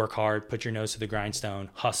work hard, put your nose to the grindstone,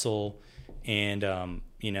 hustle. And,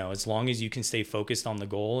 as long as you can stay focused on the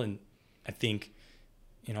goal, and I think,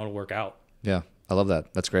 it'll work out. Yeah. I love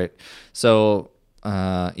that. That's great. So,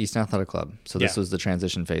 Eastern Athletic Club. So this was the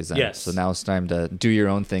transition phase then. Yes. So now it's time to do your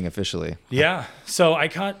own thing officially. Yeah. So I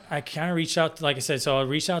kind of reached out, like I said, I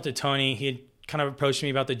reached out to Tony. He had kind of approached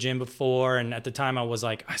me about the gym before. And at the time I was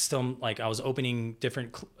like, I was opening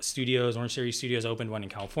different studios. Orange Theory Studios opened one in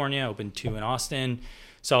California, opened 2 in Austin.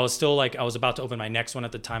 So I was still like, I was about to open my next one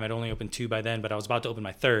at the time. I'd only opened 2 by then, but I was about to open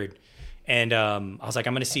my 3rd. And I was like,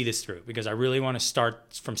 I'm going to see this through, because I really want to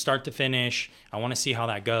start from start to finish. I want to see how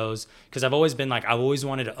that goes, because I've always been like, I've always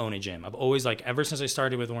wanted to own a gym. I've always like, ever since I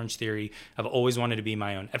started with Orange Theory, I've always wanted to be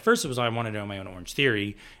my own. At first it was I wanted to own my own Orange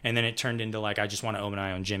Theory, and then it turned into like, I just want to own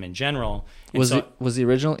my own gym in general. And was the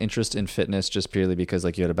original interest in fitness just purely because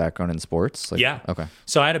like you had a background in sports? Like, yeah. Okay.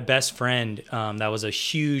 So I had a best friend that was a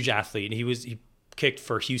huge athlete. He kicked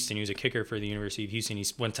for Houston. He was a kicker for the University of Houston. He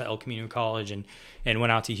went to El Camino College and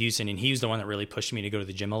went out to Houston, and he was the one that really pushed me to go to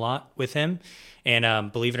the gym a lot with him.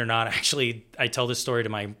 And believe it or not, actually, I tell this story to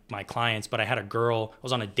my clients, but I had a girl, I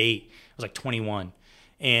was on a date, I was like 21,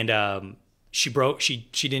 and she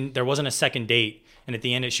didn't, there wasn't a second date. And at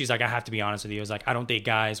the end, she's like, I have to be honest with you. I was like, I don't date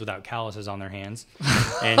guys without calluses on their hands.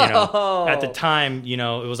 And, at the time, it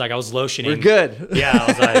was like I was lotioning. We're good. Yeah.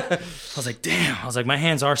 I was like, damn. I was like, my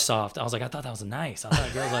hands are soft. I was like, I thought that was nice. I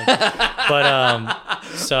thought girls like,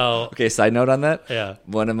 so. Okay. Side note on that. Yeah.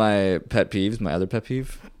 One of my pet peeves, my other pet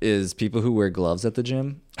peeve, is people who wear gloves at the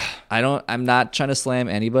gym. I'm not trying to slam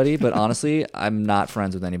anybody, but honestly, I'm not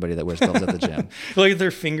friends with anybody that wears gloves at the gym. Like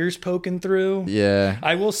their fingers poking through. Yeah.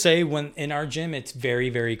 I will say, when in our gym, it's very,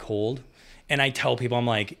 very cold. And I tell people, I'm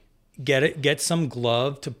like, get some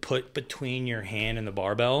glove to put between your hand and the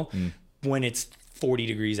barbell when it's 40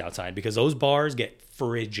 degrees outside, because those bars get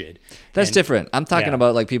frigid. That's different. I'm talking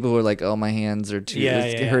about like people who are like, oh, my hands are too,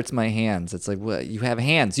 it hurts my hands. It's like, what? You have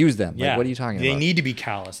hands, use them. Like, what are you talking about? They need to be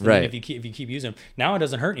calloused. Right. If you keep using them, now it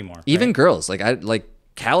doesn't hurt anymore. Even right? girls, like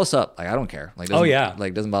callus up. Like, I don't care. Like,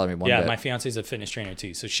 doesn't bother me one bit. Yeah, my fiance's a fitness trainer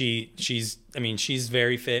too. So she's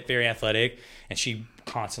very fit, very athletic, and she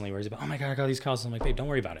constantly worries about, oh my God, I got these calluses. I'm like, babe, don't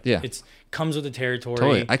worry about it. Yeah. It's comes with the territory.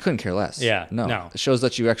 Totally. I couldn't care less. Yeah. No. It shows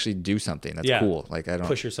that you actually do something. That's cool. Like, I don't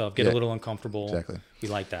push yourself, get a little uncomfortable. Exactly. We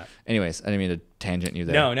like that. Anyways, I didn't mean to tangent you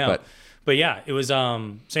there. No. But yeah, it was,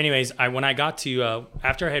 so anyways, when I got to,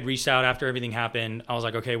 after I had reached out, after everything happened, I was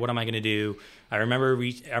like, okay, what am I going to do? I remember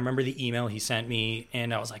the email he sent me,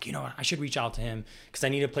 and I was like, you know what, I should reach out to him, because I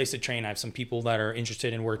need a place to train. I have some people that are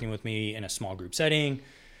interested in working with me in a small group setting.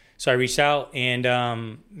 So I reached out, and,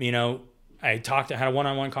 I had a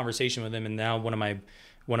one-on-one conversation with him, and now one of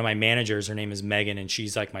my managers, her name is Megan, and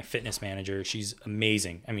she's like my fitness manager. She's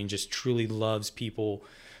amazing. I mean, just truly loves people.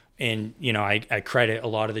 And, I credit a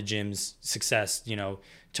lot of the gym's success,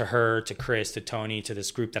 to her, to Chris, to Tony, to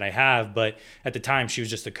this group that I have. But at the time, she was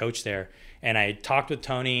just a coach there. And I talked with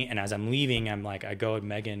Tony, and as I'm leaving, I'm like, I go with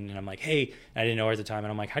Megan, and I'm like, hey, I didn't know her at the time.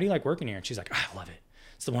 And I'm like, how do you like working here? And she's like, I love it.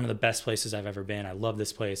 It's one of the best places I've ever been. I love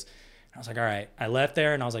this place. And I was like, all right. I left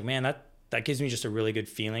there, and I was like, man, that gives me just a really good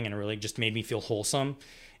feeling, and it really just made me feel wholesome.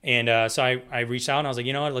 And so I reached out, and I was like,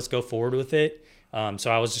 you know what, let's go forward with it. So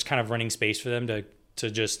I was just kind of running space for them to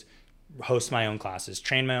just host my own classes,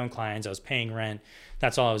 train my own clients. I was paying rent.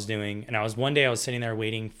 That's all I was doing. And one day I was sitting there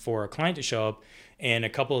waiting for a client to show up, and a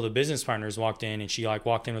couple of the business partners walked in, and she like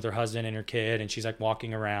walked in with her husband and her kid, and she's like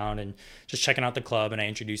walking around and just checking out the club. And I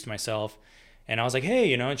introduced myself, and I was like,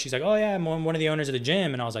 hey, and she's like, oh yeah, I'm one of the owners of the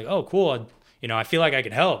gym. And I was like, oh, cool. I feel like I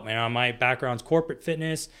could help. My background's corporate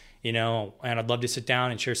fitness, and I'd love to sit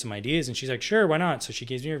down and share some ideas. And she's like, sure, why not? So she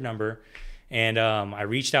gives me her number, and I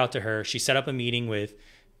reached out to her. She set up a meeting with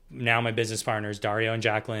now my business partners, Dario and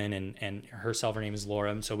Jacqueline, and herself, her name is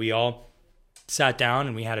Laura. So we all sat down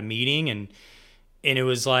and we had a meeting, and it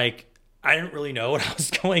was like, I didn't really know what I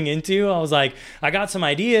was going into. I was like, I got some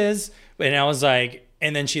ideas, and I was like,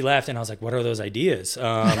 and then she left, and I was like, what are those ideas?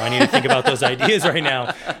 I need to think about those ideas right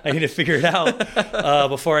now. I need to figure it out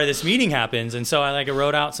before this meeting happens. And so I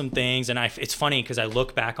wrote out some things, and it's funny because I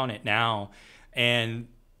look back on it now, and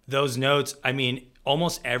those notes,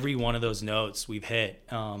 almost every one of those notes we've hit.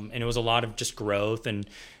 And it was a lot of just growth. And,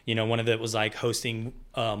 one of it was like hosting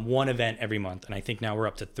one event every month. And I think now we're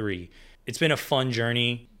up to 3. It's been a fun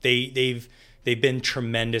journey. They've been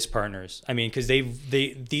tremendous partners. Because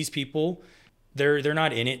these people, they're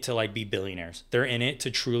not in it to like be billionaires. They're in it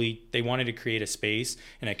to truly, they wanted to create a space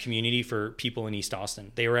and a community for people in East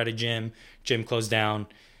Austin. They were at a gym closed down.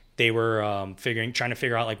 They were trying to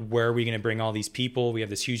figure out like, where are we going to bring all these people? We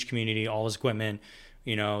have this huge community, all this equipment.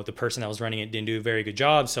 The person that was running it didn't do a very good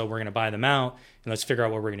job, so we're going to buy them out and let's figure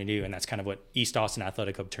out what we're going to do. And that's kind of what East Austin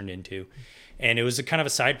Athletic Club turned into. And it was a kind of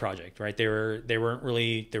a side project, right? There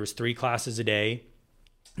was 3 classes a day,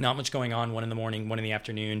 not much going on, 1 in the morning, 1 in the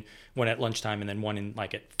afternoon, 1 at lunchtime, and then 1 in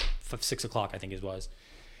like at 6 o'clock, I think it was.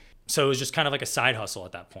 So it was just kind of like a side hustle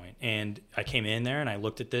at that point. And I came in there and I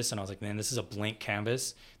looked at this and I was like, man, this is a blank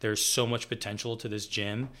canvas. There's so much potential to this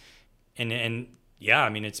gym. And yeah,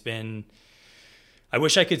 it's been, I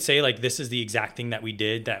wish I could say like, this is the exact thing that we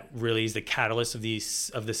did that really is the catalyst of the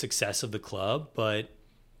success of the club. But,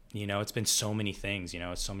 it's been so many things,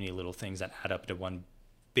 it's so many little things that add up to one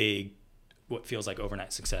big, what feels like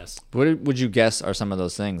overnight success. What would you guess are some of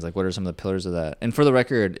those things? Like, what are some of the pillars of that? And for the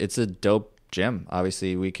record, it's a dope gym.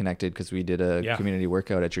 Obviously, we connected because we did a community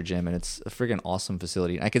workout at your gym, and it's a friggin' awesome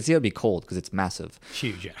facility. I can see it'd be cold because it's massive.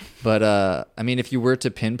 Huge, yeah. But if you were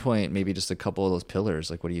to pinpoint maybe just a couple of those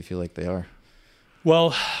pillars, like what do you feel like they are?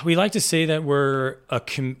 Well, we like to say that we're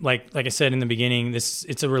like I said in the beginning,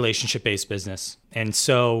 it's a relationship-based business. And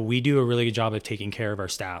so we do a really good job of taking care of our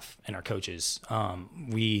staff and our coaches. I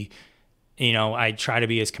try to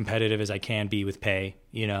be as competitive as I can be with pay.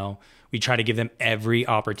 We try to give them every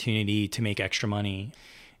opportunity to make extra money.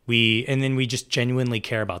 And then we just genuinely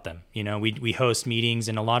care about them. We host meetings,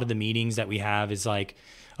 and a lot of the meetings that we have is like,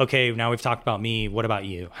 okay, now we've talked about me. What about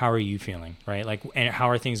you? How are you feeling? Right? Like, and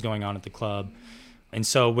how are things going on at the club? And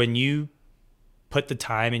so when you put the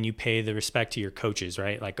time and you pay the respect to your coaches,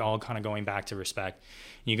 right? Like, all kind of going back to respect,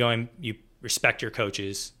 you respect your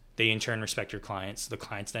coaches. They in turn respect your clients. The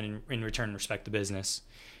clients then in return respect the business.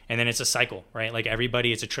 And then it's a cycle, right? Like,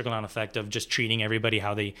 everybody, it's a trickle down effect of just treating everybody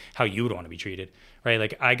how you would want to be treated, right?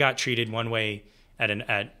 Like, I got treated one way in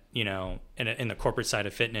the corporate side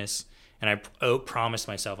of fitness, and I promised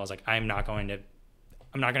myself, I was like, I'm not going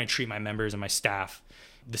to treat my members and my staff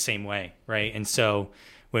the same way, right? And so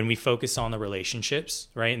when we focus on the relationships,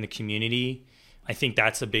 right, in the community, I think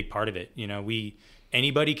that's a big part of it.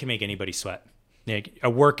 Anybody can make anybody sweat. Like,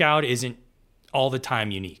 a workout isn't all the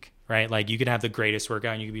time unique, right? Like, you could have the greatest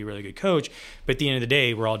workout and you could be a really good coach, but at the end of the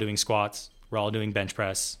day, we're all doing squats, we're all doing bench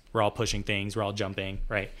press, we're all pushing things, we're all jumping,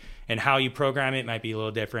 right? And how you program it might be a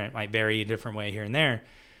little different, might vary a different way here and there.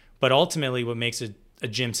 But ultimately, what makes a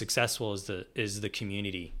gym successful is the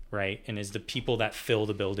community, right? And is the people that fill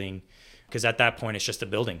the building. Because at that point, it's just a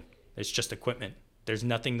building. It's just equipment. There's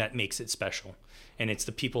nothing that makes it special. And it's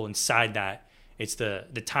the people inside that. It's the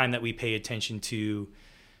time that we pay attention to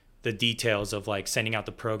the details of like sending out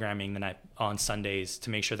the programming the night on Sundays to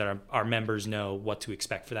make sure that our members know what to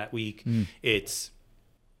expect for that week. It's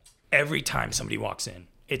every time somebody walks in.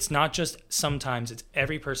 It's not just sometimes, it's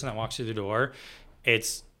every person that walks through the door.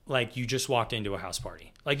 It's like you just walked into a house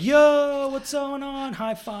party. Like, yo, what's going on?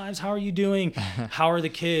 High fives. How are you doing? How are the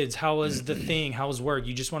kids? How was the thing? How was work?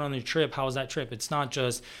 You just went on a trip. How was that trip? It's not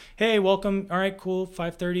just, hey, welcome. All right, cool.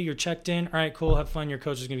 5:30. You're checked in. All right, cool. Have fun. Your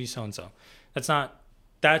coach is going to be so-and-so.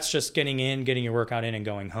 That's just getting in, getting your workout in and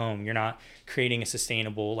going home. You're not creating a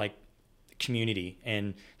sustainable like community.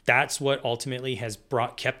 And that's what ultimately has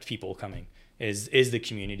kept people coming is the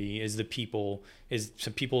community, is the people, is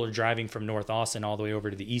some people are driving from North Austin all the way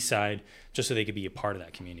over to the east side just so they could be a part of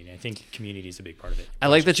that community. I think community is a big part of it. I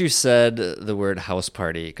like that you said the word house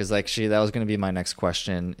party, because actually that was going to be my next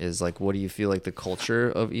question is like, what do you feel like the culture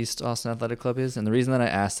of East Austin Athletic Club is? And the reason that I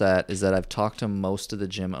asked that is that I've talked to most of the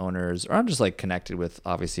gym owners, or I'm just like connected with,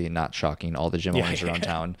 obviously not shocking, all the gym owners around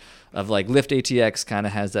town, of like Lift ATX kind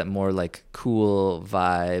of has that more like cool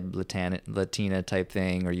vibe, Latina type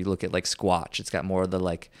thing, or you look at like Squatch, it's got more of the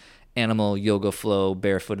like animal yoga flow,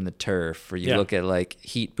 barefoot in the turf, or you look at like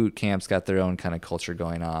Heat boot camps, got their own kind of culture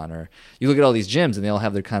going on, or you look at all these gyms and they all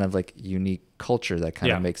have their kind of like unique culture that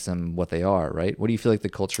kind of makes them what they are, right? What do you feel like the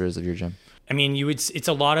culture is of your gym? I mean, it's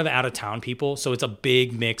a lot of out of town people, so it's a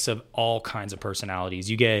big mix of all kinds of personalities.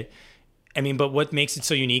 But what makes it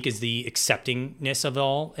so unique is the acceptingness of it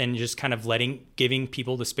all, and just kind of giving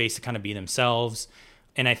people the space to kind of be themselves.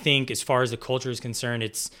 And I think as far as the culture is concerned,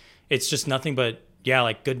 it's just nothing but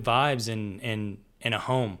like good vibes and a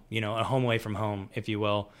home, a home away from home, if you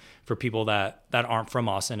will, for people that aren't from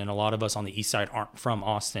Austin. And a lot of us on the east side aren't from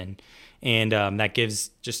Austin. And that gives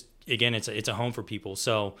just, again, it's a home for people.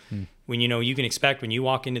 So when, you can expect when you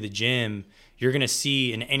walk into the gym, you're going to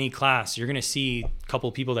see in any class, you're going to see a couple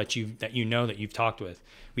of people that you've talked with.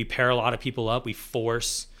 We pair a lot of people up. We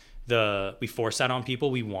force that on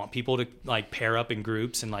people. We want people to like pair up in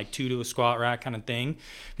groups and like 2 to a squat rack kind of thing,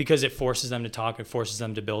 because it forces them to talk. It forces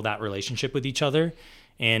them to build that relationship with each other.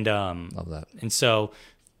 And love that. And so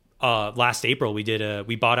last April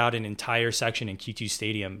we bought out an entire section in Q2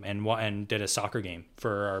 Stadium and did a soccer game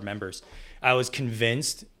for our members. I was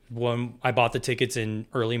convinced when I bought the tickets in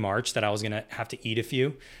early March that I was going to have to eat a few.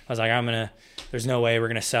 I was like, there's no way we're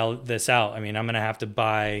going to sell this out. I mean, I'm going to have to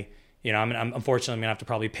buy, unfortunately, I'm going to have to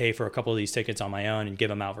probably pay for a couple of these tickets on my own and give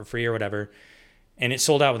them out for free or whatever. And it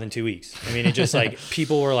sold out within 2 weeks. I mean, it just like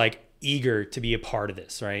people were like eager to be a part of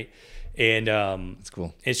this. Right. And it's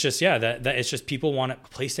cool. It's just, that it's just people want a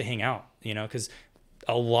place to hang out, because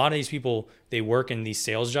a lot of these people, they work in these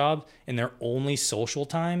sales jobs and their only social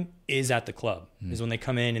time is at the club, is when they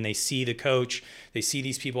come in and they see the coach, they see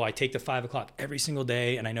these people. I take the 5 o'clock every single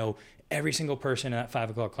day and I know every single person in that 5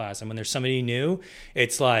 o'clock class. And when there's somebody new,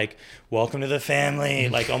 it's like, welcome to the family,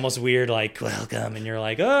 like almost weird, like welcome. And you're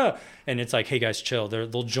like, oh, and it's like, hey guys, chill.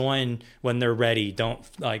 They'll join when they're ready. Don't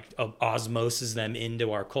like osmosis them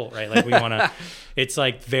into our cult, right? Like we want to, it's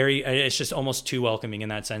like it's just almost too welcoming in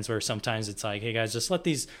that sense, where sometimes it's like, hey guys, just let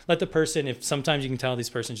the person, if sometimes you can tell this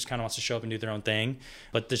person just kind of wants to show up and do their own thing,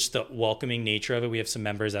 but just the welcoming nature of it. We have some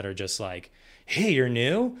members that are just like, hey, you're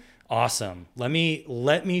new? Awesome. Let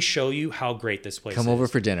me show you how great this place is. Come over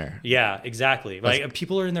for dinner. Yeah, exactly. Like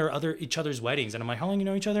people are in each other's weddings, and I'm like, how long you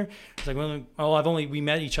know each other? It's like, well, we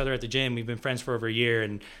met each other at the gym. We've been friends for over a year,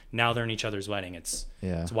 and now they're in each other's wedding. It's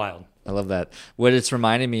wild. I love that. What it's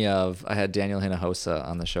reminding me of, I had Daniel Hinojosa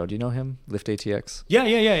on the show. Do you know him? Lift ATX? Yeah.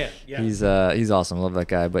 He's awesome. I love that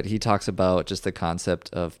guy. But he talks about just the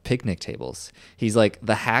concept of picnic tables. He's like,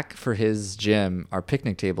 the hack for his gym are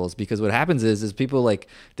picnic tables, because what happens is people like,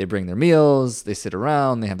 they bring their meals, they sit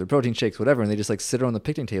around, they have their protein shakes, whatever, and they just like sit around the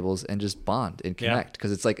picnic tables and just bond and connect,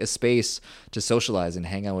 because it's like a space to socialize and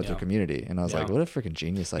hang out with their community. And I was like, what a freaking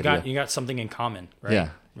genius idea. You got something in common, right? Yeah.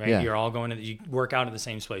 Right. Yeah. You're all you work out at the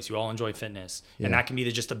same place. You all enjoy fitness, and that can be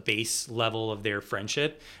just a base level of their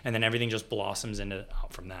friendship. And then everything just blossoms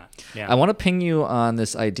out from that. Yeah. I want to ping you on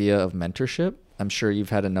this idea of mentorship. I'm sure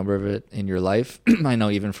you've had a number of it in your life. I know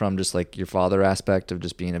even from just like your father aspect of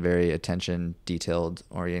just being a very attention detailed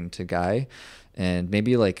oriented guy. And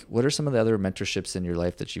maybe like, what are some of the other mentorships in your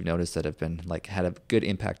life that you've noticed that have been like had a good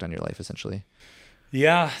impact on your life essentially?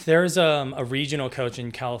 Yeah, there's a regional coach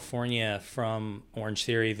in California from Orange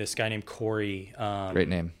Theory, this guy named Corey. Great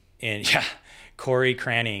name. And Corey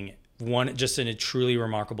Cranning, just a truly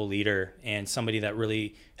remarkable leader and somebody that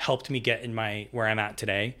really helped me get in where I'm at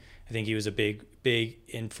today. I think he was a big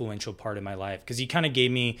influential part of my life, because he kind of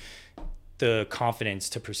gave me the confidence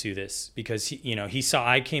to pursue this, because he saw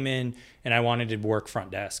I came in and I wanted to work front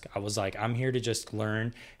desk. I was like, I'm here to just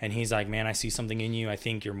learn. And he's like, man, I see something in you. I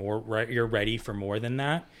think you're ready for more than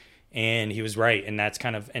that. And he was right. And that's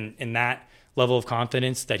kind of, and that level of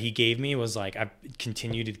confidence that he gave me was like, I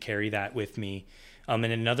continue to carry that with me. And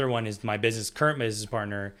another one is my current business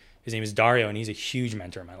partner. His name is Dario, and he's a huge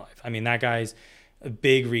mentor in my life. I mean, that guy's a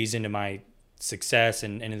big reason to my success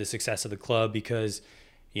and the success of the club, because,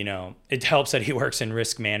 you know, it helps that he works in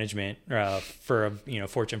risk management for a, you know,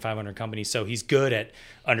 Fortune 500 company. So he's good at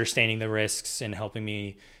understanding the risks and helping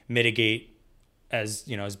me mitigate as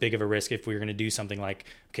big of a risk if we were going to do something like,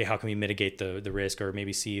 okay, how can we mitigate the risk, or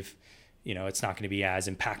maybe see if, you know, it's not going to be as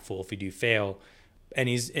impactful if we do fail.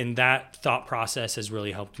 And that thought process has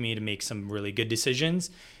really helped me to make some really good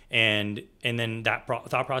decisions. And then that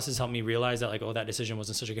thought process helped me realize that, like, oh, that decision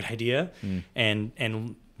wasn't such a good idea.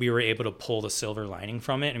 And we were able to pull the silver lining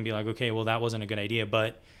from it and be like, okay, well, that wasn't a good idea,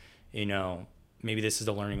 but, you know, maybe this is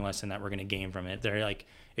a learning lesson that we're going to gain from it. There are, like,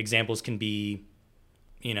 examples can be,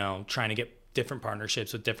 you know, trying to get different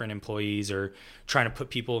partnerships with different employees, or trying to put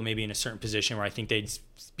people maybe in a certain position where I think they'd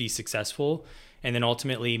be successful. And then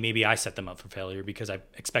ultimately maybe I set them up for failure because I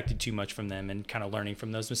expected too much from them, and kind of learning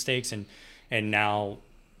from those mistakes. And now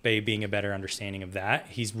by being a better understanding of that,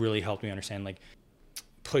 he's really helped me understand, like,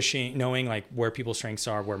 knowing like where people's strengths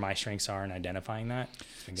are, where my strengths are, and identifying that.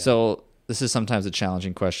 So this is sometimes a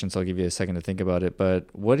challenging question, so I'll give you a second to think about it. But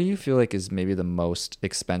what do you feel like is maybe the most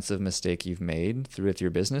expensive mistake you've made with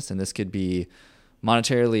your business? And this could be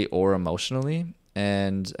monetarily or emotionally.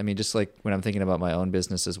 And I mean, just like when I'm thinking about my own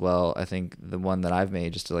business as well, I think the one that I've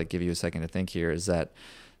made, just to like give you a second to think here, is that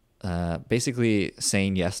basically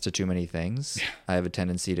saying yes to too many things. Yeah. I have a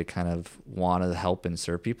tendency to kind of want to help and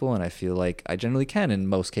serve people, and I feel like I generally can in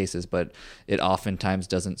most cases, but it oftentimes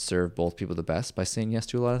doesn't serve both people the best by saying yes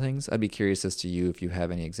to a lot of things. I'd be curious as to you if you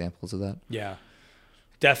have any examples of that. Yeah,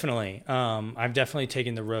 definitely. I've definitely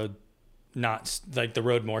taken the road, not like the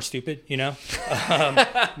road more stupid, you know,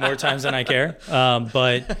 more times than I care.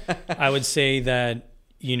 But I would say that,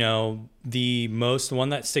 you know, the one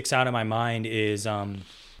that sticks out in my mind is,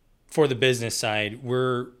 for the business side,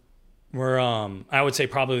 we're I would say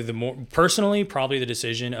probably probably the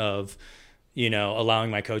decision of, you know, allowing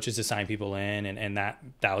my coaches to sign people in, and that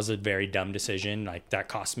was a very dumb decision. Like, that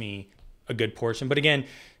cost me a good portion. But again,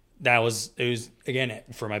 it was again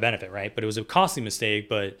for my benefit, right? But it was a costly mistake,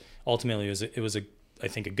 but ultimately it was I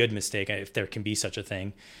think a good mistake, if there can be such a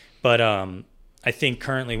thing. But I think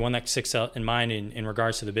currently one that sticks out in mind in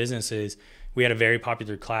regards to the business is, we had a very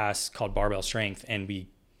popular class called Barbell Strength, and we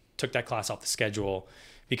took that class off the schedule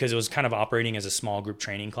because it was kind of operating as a small group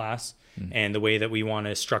training class. And the way that we want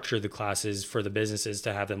to structure the classes for the business is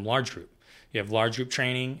to have them large group. You have large group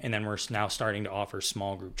training, and then we're now starting to offer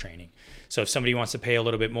small group training. So if somebody wants to pay a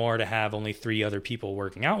little bit more to have only 3 other people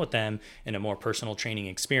working out with them in a more personal training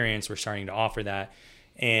experience, we're starting to offer that.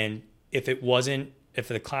 And if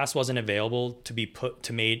the class wasn't available to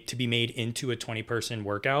be made into a 20-person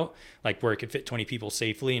workout, like where it could fit 20 people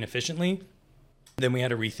safely and efficiently, then we had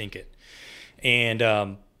to rethink it. And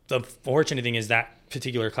the fortunate thing is that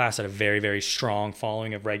particular class had a very, very strong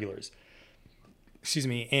following of regulars.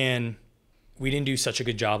 And we didn't do such a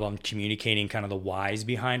good job on communicating kind of the whys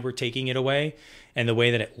behind we're taking it away. And the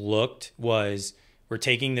way that it looked was, we're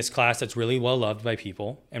taking this class that's really well loved by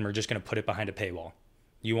people, and we're just going to put it behind a paywall.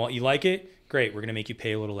 You like it? Great. We're going to make you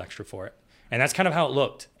pay a little extra for it. And that's kind of how it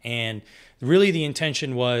looked. And really the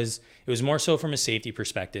intention was, it was more so from a safety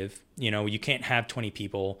perspective. You know, you can't have 20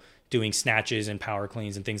 people doing snatches and power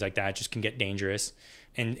cleans and things like that. It just can get dangerous.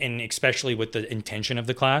 And especially with the intention of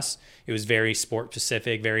the class, it was very sport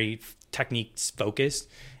specific, very techniques focused.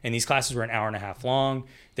 And these classes were an hour and a half long.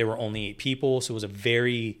 There were only 8 people. So it was a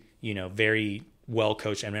very, you know, very well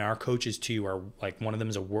coached. I mean, our coaches too are like, one of them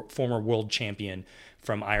is a former world champion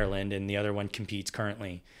from Ireland, and the other one competes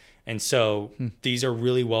currently. And so these are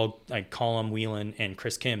really well, like Colin Whelan and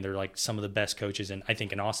Chris Kim, they're like some of the best coaches in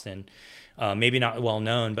Austin. Maybe not well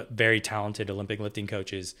known, but very talented Olympic lifting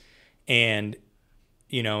coaches. And,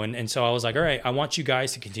 you know, and so I was like, all right, I want you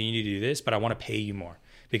guys to continue to do this, but I want to pay you more,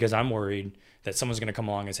 because I'm worried that someone's going to come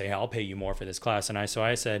along and say, hey, I'll pay you more for this class. And so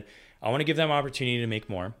I said, I want to give them opportunity to make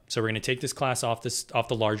more. So we're going to take this class off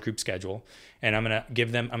the large group schedule, and I'm going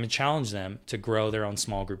to challenge them to grow their own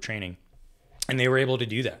small group training. And they were able to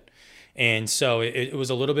do that. And so it was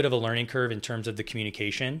a little bit of a learning curve in terms of the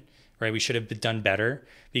communication, right? We should have done better,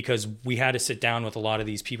 because we had to sit down with a lot of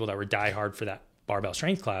these people that were diehard for that barbell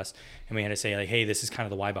strength class. And we had to say, like, hey, this is kind of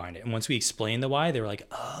the why behind it. And once we explained the why, they were like,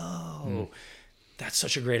 oh, that's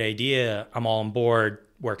such a great idea. I'm all on board.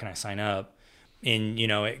 Where can I sign up? And, you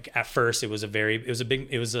know, at first it was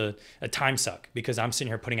a time suck, because I'm sitting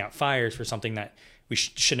here putting out fires for something that we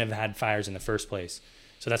shouldn't have had fires in the first place.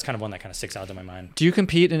 So that's kind of one that kind of sticks out to my mind. Do you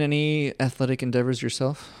compete in any athletic endeavors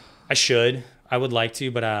yourself? I would like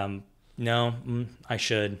to, but No, I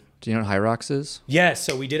should. Do you know what High Rocks is? Yeah,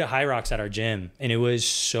 so we did a High Rocks at our gym, and it was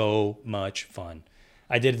so much fun.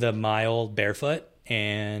 I did the mile barefoot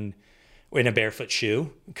and in a barefoot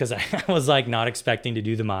shoe because I was like not expecting to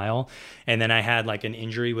do the mile. And then I had like an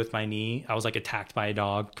injury with my knee. I was like attacked by a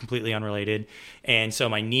dog, completely unrelated. And so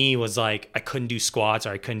my knee was like, I couldn't do squats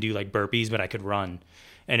or I couldn't do like burpees, but I could run.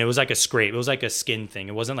 And it was like a scrape. It was like a skin thing.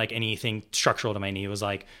 It wasn't like anything structural to my knee. It was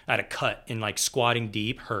like I had a cut and like squatting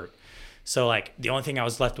deep hurt. So like the only thing I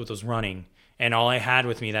was left with was running. And all I had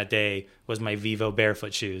with me that day was my Vivo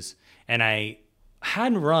barefoot shoes. And I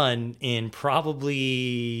hadn't run in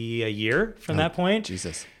probably a year from that point.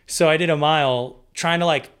 Jesus. So I did a mile trying to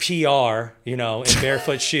like PR, in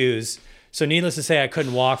barefoot shoes. So needless to say, I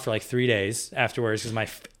couldn't walk for like 3 days afterwards because my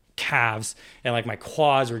calves and like my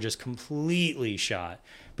quads were just completely shot.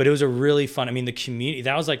 But it was a really fun, the community,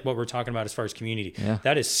 that was like what we're talking about as far as community. Yeah.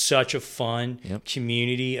 That is such a fun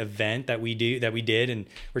community event that we did. And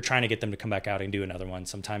we're trying to get them to come back out and do another one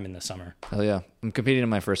sometime in the summer. Hell yeah. I'm competing in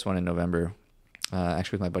my first one in November.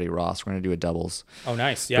 Actually with my buddy Ross. We're going to do a doubles. Oh,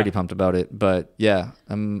 nice. Yeah. Pretty pumped about it. But yeah,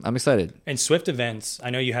 I'm excited. And Swift events, I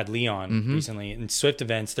know you had Leon recently. And Swift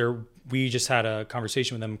events, we just had a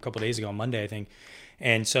conversation with them a couple of days ago on Monday, I think.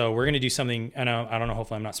 And so we're going to do something, I don't know,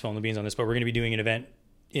 hopefully I'm not spilling the beans on this, but we're going to be doing an event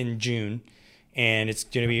in June. And it's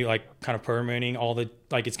going to be like kind of promoting it's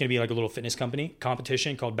going to be like a little fitness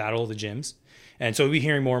competition called Battle of the Gyms. And so we'll be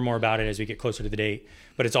hearing more and more about it as we get closer to the date.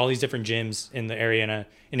 But it's all these different gyms in the area.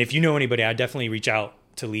 And if you know anybody, I'd definitely reach out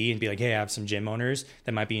to Lee and be like, hey, I have some gym owners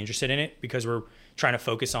that might be interested in it, because we're trying to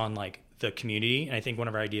focus on like the community. And I think one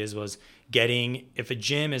of our ideas was if a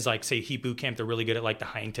gym is like, say, Heat Boot Camp, they're really good at like the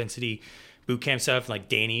high intensity boot camp stuff. Like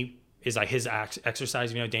Danny is like his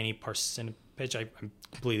exercise, Danny Parsinipich, I'm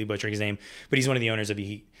completely butchering his name, but he's one of the owners of the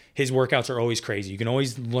Heat. His workouts are always crazy. You can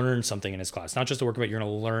always learn something in his class, not just a workout, you're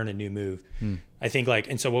going to learn a new move. I think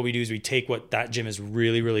and so what we do is we take what that gym is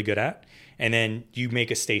really, really good at, and then you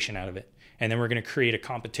make a station out of it. And then we're going to create a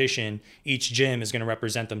competition. Each gym is going to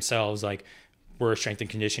represent themselves. Like, we're a strength and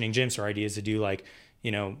conditioning gym. So our idea is to do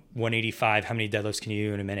 185, how many deadlifts can you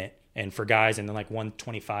do in a minute? And for guys, and then like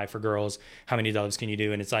 125 for girls, how many deadlifts can you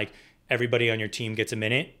do? And it's like, everybody on your team gets a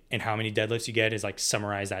minute, and how many deadlifts you get is like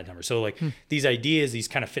summarize that number. So these ideas, these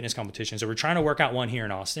kind of fitness competitions. So we're trying to work out one here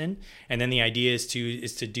in Austin. And then the idea is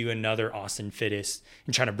to do another Austin Fittest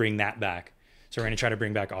and try to bring that back. So we're going to try to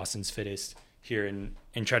bring back Austin's Fittest here and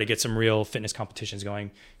try to get some real fitness competitions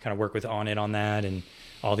going, kind of work with On It on that and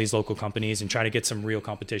all these local companies, and try to get some real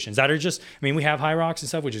competitions that are just, we have High Rocks and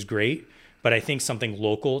stuff, which is great. But I think something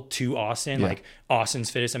local to Austin, like Austin's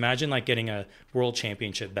Fittest. Imagine like getting a world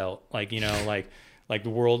championship belt, like the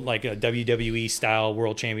world, like a WWE style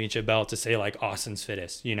world championship belt to say like Austin's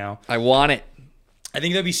Fittest. I want it. I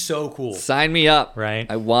think that'd be so cool. Sign me up. Right.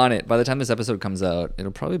 I want it. By the time this episode comes out,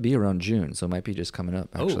 it'll probably be around June, so it might be just coming up.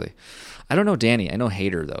 Actually, I don't know Danny. I know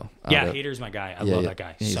Hater though. Yeah, Hater's my guy. I love that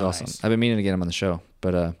guy. He's so awesome. Nice. I've been meaning to get him on the show,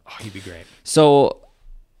 but he'd be great. So,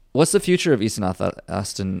 what's the future of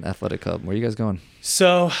Austin Athletic Club? Where are you guys going?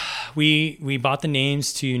 So we bought the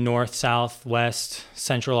names to North, South, West,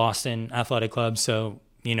 Central Austin Athletic Club. So,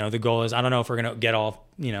 the goal is, I don't know if we're going to get all,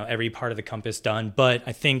 every part of the compass done, but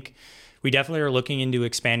I think we definitely are looking into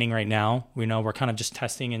expanding right now. We're kind of just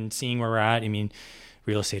testing and seeing where we're at.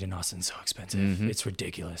 Real estate in Austin is so expensive. It's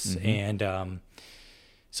ridiculous. And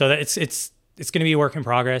so that it's going to be a work in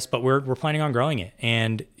progress, but we're planning on growing it.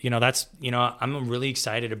 And, I'm really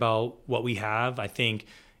excited about what we have. I think,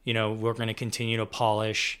 we're going to continue to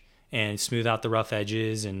polish and smooth out the rough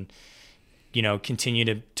edges and,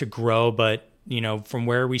 continue to grow. But, from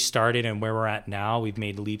where we started and where we're at now, we've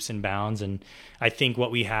made leaps and bounds. And I think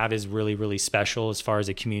what we have is really, really special as far as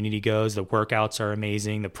the community goes. The workouts are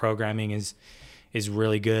amazing. The programming is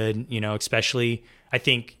really good, especially, I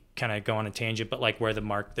think, kind of go on a tangent, but like where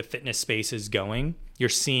the fitness space is going, you're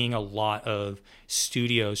seeing a lot of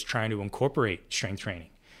studios trying to incorporate strength training.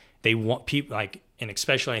 They want people and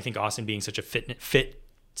especially I think Austin being such a fit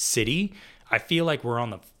city, I feel like we're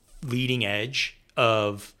on the leading edge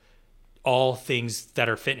of all things that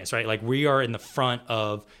are fitness, right? Like we are in the front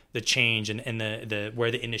of the change and the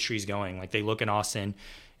where the industry is going. Like they look in Austin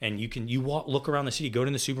and you look around the city, go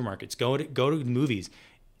to the supermarkets, go to the movies.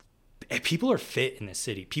 People are fit in this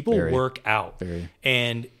city. People work out.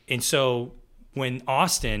 And so when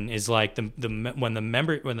Austin is like when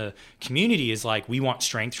the community is like, we want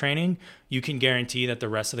strength training, you can guarantee that the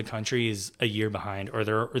rest of the country is a year behind, or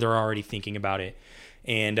they're already thinking about it.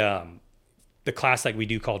 And the class like we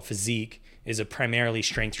do called Physique is a primarily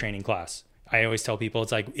strength training class. I always tell people,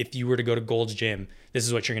 it's like if you were to go to Gold's Gym, this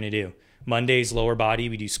is what you're going to do. Mondays, lower body,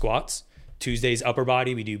 we do squats. Tuesdays, upper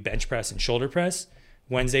body, we do bench press and shoulder press.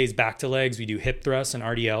 Wednesdays, back to legs, we do hip thrusts and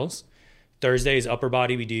RDLs. Thursdays, upper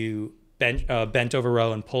body, we do bent over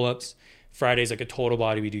row and pull-ups. Fridays, like a total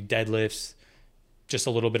body, we do deadlifts, just a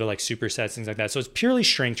little bit of like supersets, things like that. So it's purely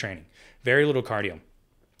strength training, very little cardio.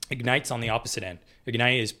 Ignite's on the opposite end.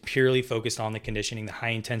 Ignite is purely focused on the conditioning, the high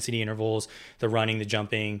intensity intervals, the running, the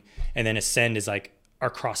jumping. And then Ascend is like our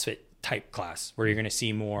CrossFit type class where you're going to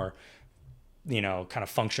see more, kind of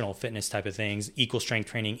functional fitness type of things, equal strength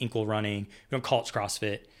training, equal running. We don't call it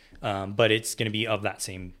CrossFit, but it's going to be of that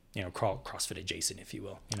same, CrossFit adjacent, if you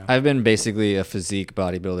will. I've been basically a physique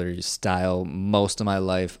bodybuilder style most of my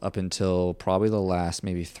life up until probably the last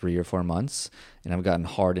maybe 3 or 4 months. And I've gotten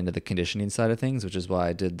hard into the conditioning side of things, which is why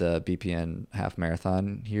I did the BPN half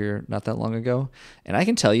marathon here not that long ago. And I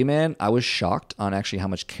can tell you, man, I was shocked on actually how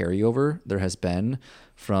much carryover there has been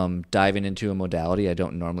from diving into a modality I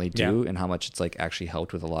don't normally do and how much it's like actually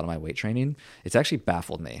helped with a lot of my weight training. It's actually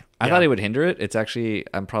baffled me. I thought it would hinder it. It's actually,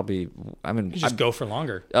 You go for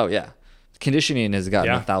longer. Oh yeah. Conditioning has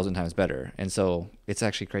gotten 1,000 times better. And so it's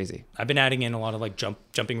actually crazy. I've been adding in a lot of like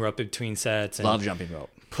jumping rope between sets. And love jumping rope.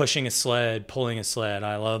 Pushing a sled, pulling a sled.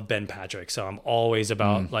 I love Ben Patrick. So I'm always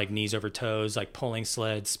about like knees over toes, like pulling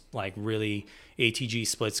sleds, like really ATG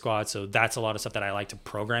split squats. So that's a lot of stuff that I like to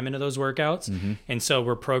program into those workouts. And so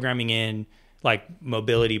we're programming in like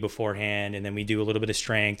mobility beforehand, and then we do a little bit of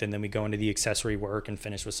strength, and then we go into the accessory work and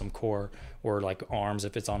finish with some core or like arms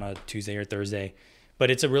if it's on a Tuesday or Thursday. But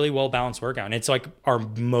it's a really well-balanced workout. And it's like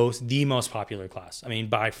the most popular class. I mean,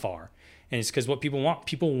 by far. And it's because what people want.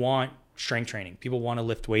 People want strength training. People want to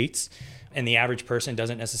lift weights. And the average person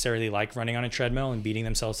doesn't necessarily like running on a treadmill and beating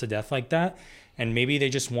themselves to death like that. And maybe they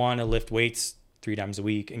just want to lift weights 3 times a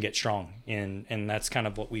week and get strong. And that's kind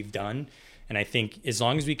of what we've done. And I think as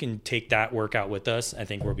long as we can take that workout with us, I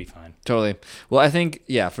think we'll be fine. Totally. Well, I think,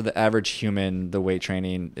 for the average human, the weight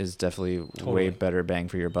training is definitely way better bang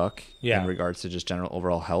for your buck in regards to just general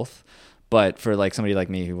overall health. But for like somebody like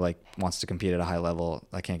me who like wants to compete at a high level,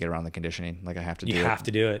 I can't get around the conditioning. Like I have to do it. You have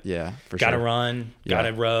to do it. Yeah, for gotta sure. Gotta run,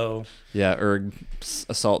 gotta row. Yeah, erg,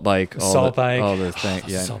 assault bike. Assault bike. All those things.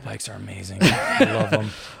 Yeah. Assault bikes are amazing. I love them.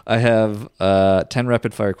 I have 10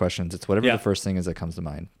 rapid fire questions. It's whatever the first thing is that comes to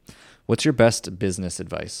mind. What's your best business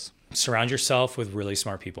advice? Surround yourself with really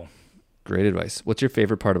smart people. Great advice. What's your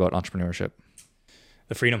favorite part about entrepreneurship?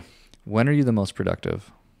 The freedom. When are you the most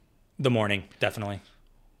productive? The morning, definitely.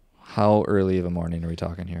 How early of a morning are we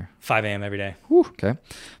talking here? 5 a.m. every day. Whew, okay.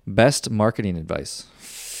 Best marketing advice?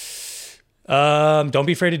 Don't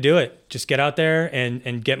be afraid to do it. Just get out there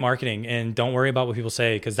and get marketing, and don't worry about what people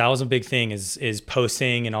say, because that was a big thing is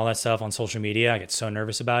posting and all that stuff on social media. I get so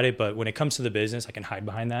nervous about it, but when it comes to the business, I can hide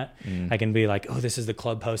behind that. I can be like, oh, this is the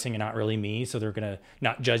club posting and not really me, so they're going to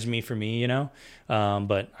not judge me for me,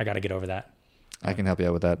 but I got to get over that. I can help you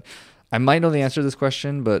out with that. I might know the answer to this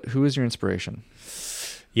question, but who is your inspiration?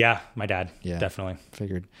 Yeah, my dad. Yeah, definitely.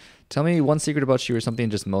 Figured. Tell me one secret about you or something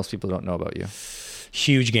just most people don't know about you.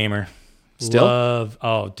 Huge gamer. Still?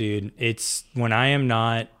 Oh, dude. It's when I am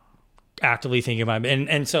not actively thinking about it.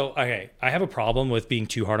 And so, okay, I have a problem with being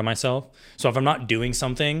too hard on myself. So if I'm not doing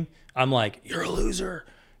something, I'm like, you're a loser.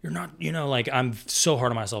 You're not, like I'm so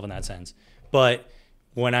hard on myself in that sense. But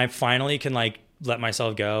when I finally can like let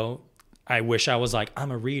myself go, I wish I was like, I'm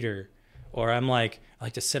a reader, or I'm like, I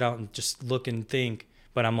like to sit out and just look and think.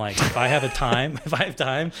 But I'm like, if I have time,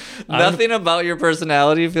 nothing about your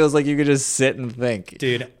personality feels like you could just sit and think.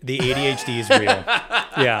 Dude, the ADHD is real.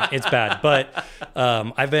 Yeah, it's bad. But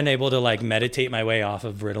I've been able to like meditate my way off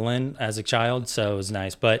of Ritalin as a child, so it was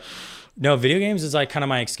nice. But no, video games is like kind of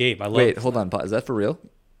my escape. Wait, hold on. Is that for real?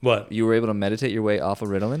 What? You were able to meditate your way off of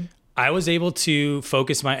Ritalin? I was able to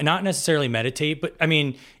focus not necessarily meditate, but I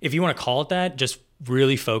mean, if you want to call it that, just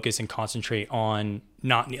really focus and concentrate on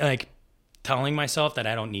not like telling myself that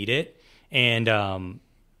I don't need it. And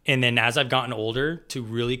then as I've gotten older, to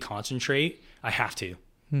really concentrate, I have to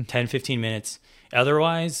 10, 15 minutes.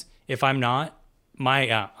 Otherwise, if I'm not,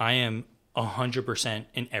 I am 100%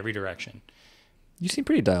 in every direction. You seem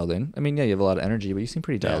pretty dialed in. I mean, yeah, you have a lot of energy, but you seem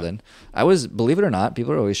pretty dialed in. Believe it or not,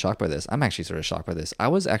 people are always shocked by this. I'm actually sort of shocked by this. I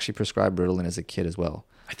was actually prescribed Ritalin as a kid as well.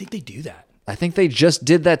 I think they do that. I think they just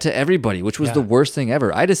did that to everybody, which was the worst thing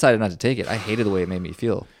ever. I decided not to take it. I hated the way it made me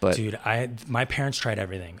feel. But dude, my parents tried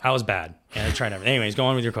everything. I was bad, and I tried everything. Anyways, go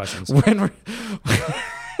on with your questions.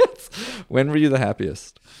 When were you the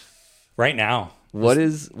happiest? Right now.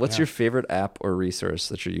 What's your favorite app or resource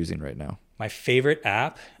that you're using right now? My favorite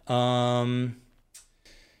app?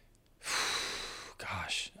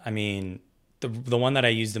 Gosh, I mean, the one that I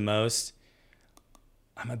use the most,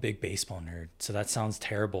 I'm a big baseball nerd, so that sounds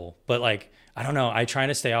terrible. But like, I don't know. I try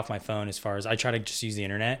to stay off my phone as far as I try to just use the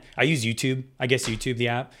internet. I use YouTube. I guess YouTube, the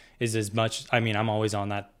app, is as much. I mean, I'm always on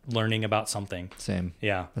that learning about something. Same.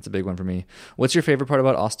 Yeah. That's a big one for me. What's your favorite part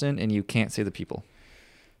about Austin? And you can't say the people.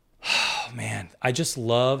 Oh man, I just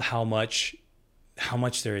love how much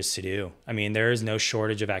there is to do. I mean, there is no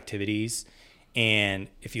shortage of activities. And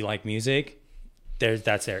if you like music,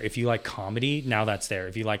 that's there. If you like comedy, now that's there.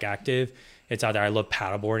 If you like active, it's out there. I love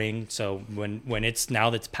paddleboarding. So when it's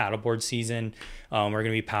now that's paddleboard season, we're going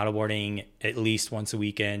to be paddleboarding at least once a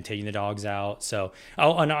weekend, taking the dogs out. So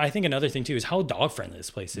and I think another thing too is how dog friendly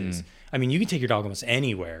this place is. I mean, you can take your dog almost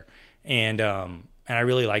anywhere. And I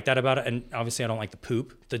really like that about it. And obviously I don't like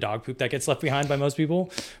the dog poop that gets left behind by most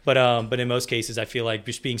people. But in most cases, I feel like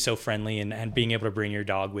just being so friendly and being able to bring your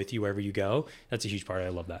dog with you wherever you go, that's a huge part. I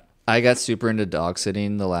love that. I got super into dog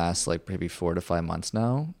sitting the last like maybe 4 to 5 months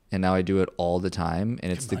now, and now I do it all the time,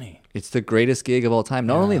 and it's the greatest gig of all time.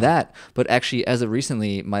 Not only that, but actually as of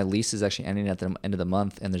recently, my lease is actually ending at the end of the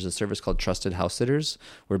month, and there's a service called Trusted House Sitters,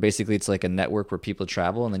 where basically it's like a network where people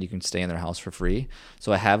travel and then you can stay in their house for free.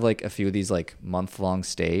 So I have like a few of these like month-long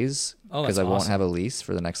stays because I won't have a lease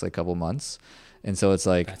for the next like couple months. And so it's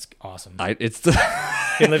like that's awesome. It's the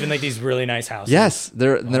you can live in like these really nice houses. Yes,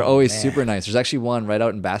 they're always super nice. There's actually one right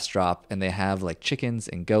out in Bastrop, and they have like chickens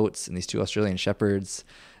and goats and these 2 Australian shepherds,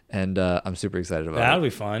 and I'm super excited about it. That'll be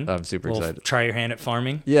fun. I'm super excited. Try your hand at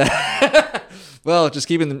farming. Yeah. Well, just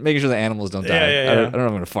making sure the animals don't die. Yeah. I don't know if I'm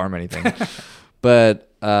going to farm anything. But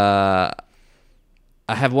I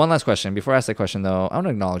have one last question. Before I ask that question, though, I want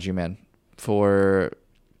to acknowledge you, man, for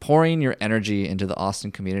pouring your energy into the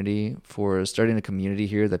Austin community, for starting a community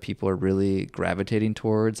here that people are really gravitating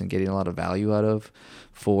towards and getting a lot of value out of,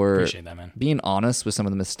 for appreciate that, man. Being honest with some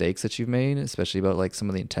of the mistakes that you've made, especially about like some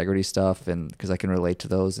of the integrity stuff, and because I can relate to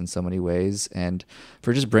those in so many ways, and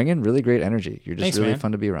for just bringing really great energy. You're just Thanks, really man.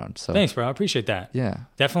 fun to be around. So thanks, bro. I appreciate that. Yeah.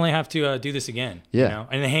 Definitely have to do this again. Yeah. You know?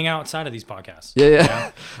 And hang out outside of these podcasts. Yeah. You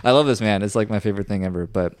know? I love this, man. It's like my favorite thing ever.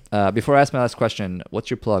 But before I ask my last question, what's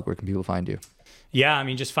your plug? Where can people find you? Yeah, I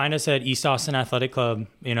mean, just find us at East Austin Athletic Club,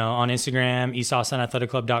 on Instagram,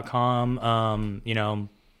 eastaustinathleticlub.com.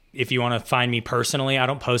 If you want to find me personally, I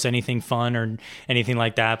don't post anything fun or anything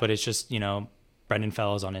like that, but it's just, Brendon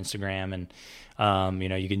Fellows on Instagram. And,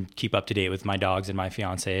 you can keep up to date with my dogs and my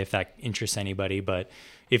fiance if that interests anybody. But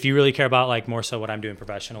if you really care about like more so what I'm doing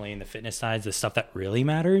professionally in the fitness sides, the stuff that really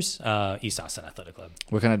matters, East Austin Athletic Club.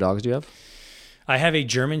 What kind of dogs do you have? I have a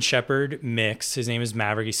German Shepherd mix. His name is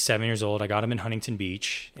Maverick. He's 7 years old. I got him in Huntington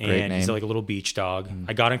Beach. Great and name. He's like a little beach dog.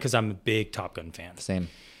 I got him because I'm a big Top Gun fan. Same.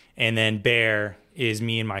 And then Bear is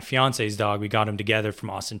me and my fiance's dog. We got him together from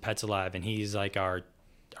Austin Pets Alive, and he's like our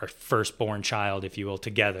firstborn child, if you will,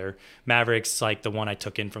 together. Maverick's like the one I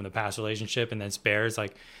took in from the past relationship, and then Bear's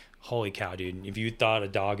like, holy cow, dude. If you thought a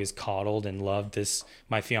dog is coddled and loved this,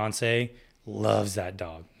 my fiance loves that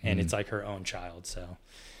dog, and it's like her own child, so...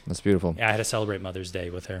 That's beautiful. Yeah, I had to celebrate Mother's Day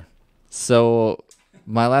with her. So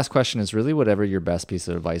my last question is really whatever your best piece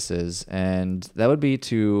of advice is. And that would be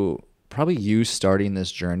to probably you starting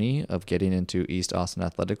this journey of getting into East Austin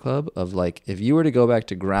Athletic Club, of like, if you were to go back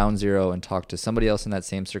to ground zero and talk to somebody else in that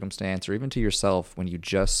same circumstance, or even to yourself when you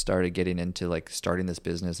just started getting into like starting this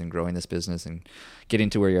business and growing this business and getting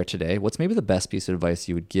to where you are today, what's maybe the best piece of advice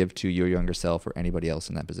you would give to your younger self or anybody else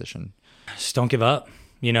in that position? Just don't give up.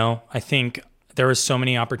 I think there were so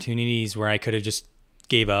many opportunities where I could have just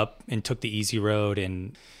gave up and took the easy road.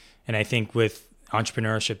 And I think with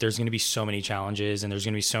entrepreneurship, there's going to be so many challenges, and there's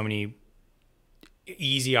going to be so many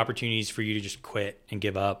easy opportunities for you to just quit and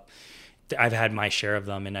give up. I've had my share of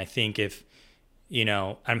them. And I think if,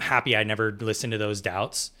 I'm happy I never listened to those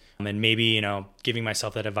doubts, and maybe, giving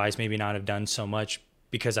myself that advice, maybe not have done so much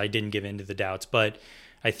because I didn't give in to the doubts. But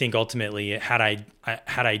I think ultimately, had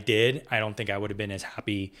I did, I don't think I would have been as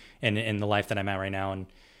happy in the life that I'm at right now. And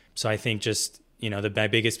so I think just, my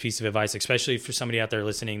biggest piece of advice, especially for somebody out there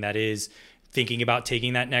listening that is thinking about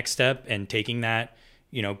taking that next step and taking that,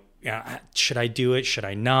 should I do it? Should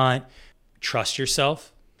I not? Trust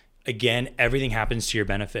yourself. Again, everything happens to your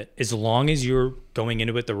benefit. As long as you're going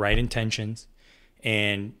into it with the right intentions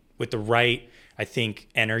and with the right, I think,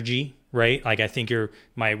 energy, right? Like I think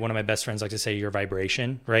one of my best friends like to say your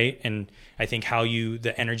vibration, right? And I think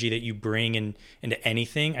the energy that you bring into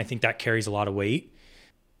anything, I think that carries a lot of weight.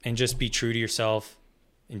 And just be true to yourself,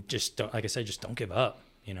 and just don't, like I said, just don't give up,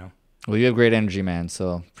 Well, you have great energy, man.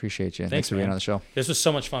 So appreciate you. Thanks for being man. on the show. This was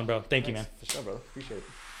so much fun, bro. Thank you, man. For sure, brother. Appreciate it.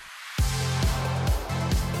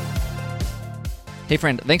 Hey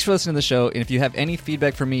friend, thanks for listening to the show, and if you have any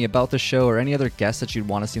feedback for me about the show or any other guests that you'd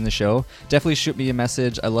want to see in the show, definitely shoot me a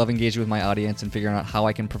message. I love engaging with my audience and figuring out how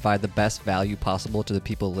I can provide the best value possible to the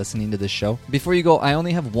people listening to this show. Before you go, I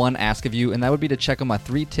only have one ask of you, and that would be to check out my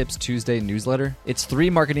 3 Tips Tuesday newsletter. It's 3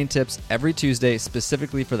 marketing tips every Tuesday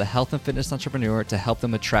specifically for the health and fitness entrepreneur to help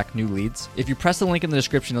them attract new leads. If you press the link in the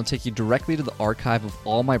description, it'll take you directly to the archive of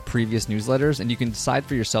all my previous newsletters, and you can decide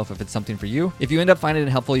for yourself if it's something for you. If you end up finding it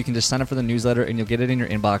helpful, you can just sign up for the newsletter and you'll get it in your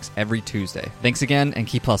inbox every Tuesday. Thanks again, and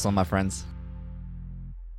keep hustling, my friends.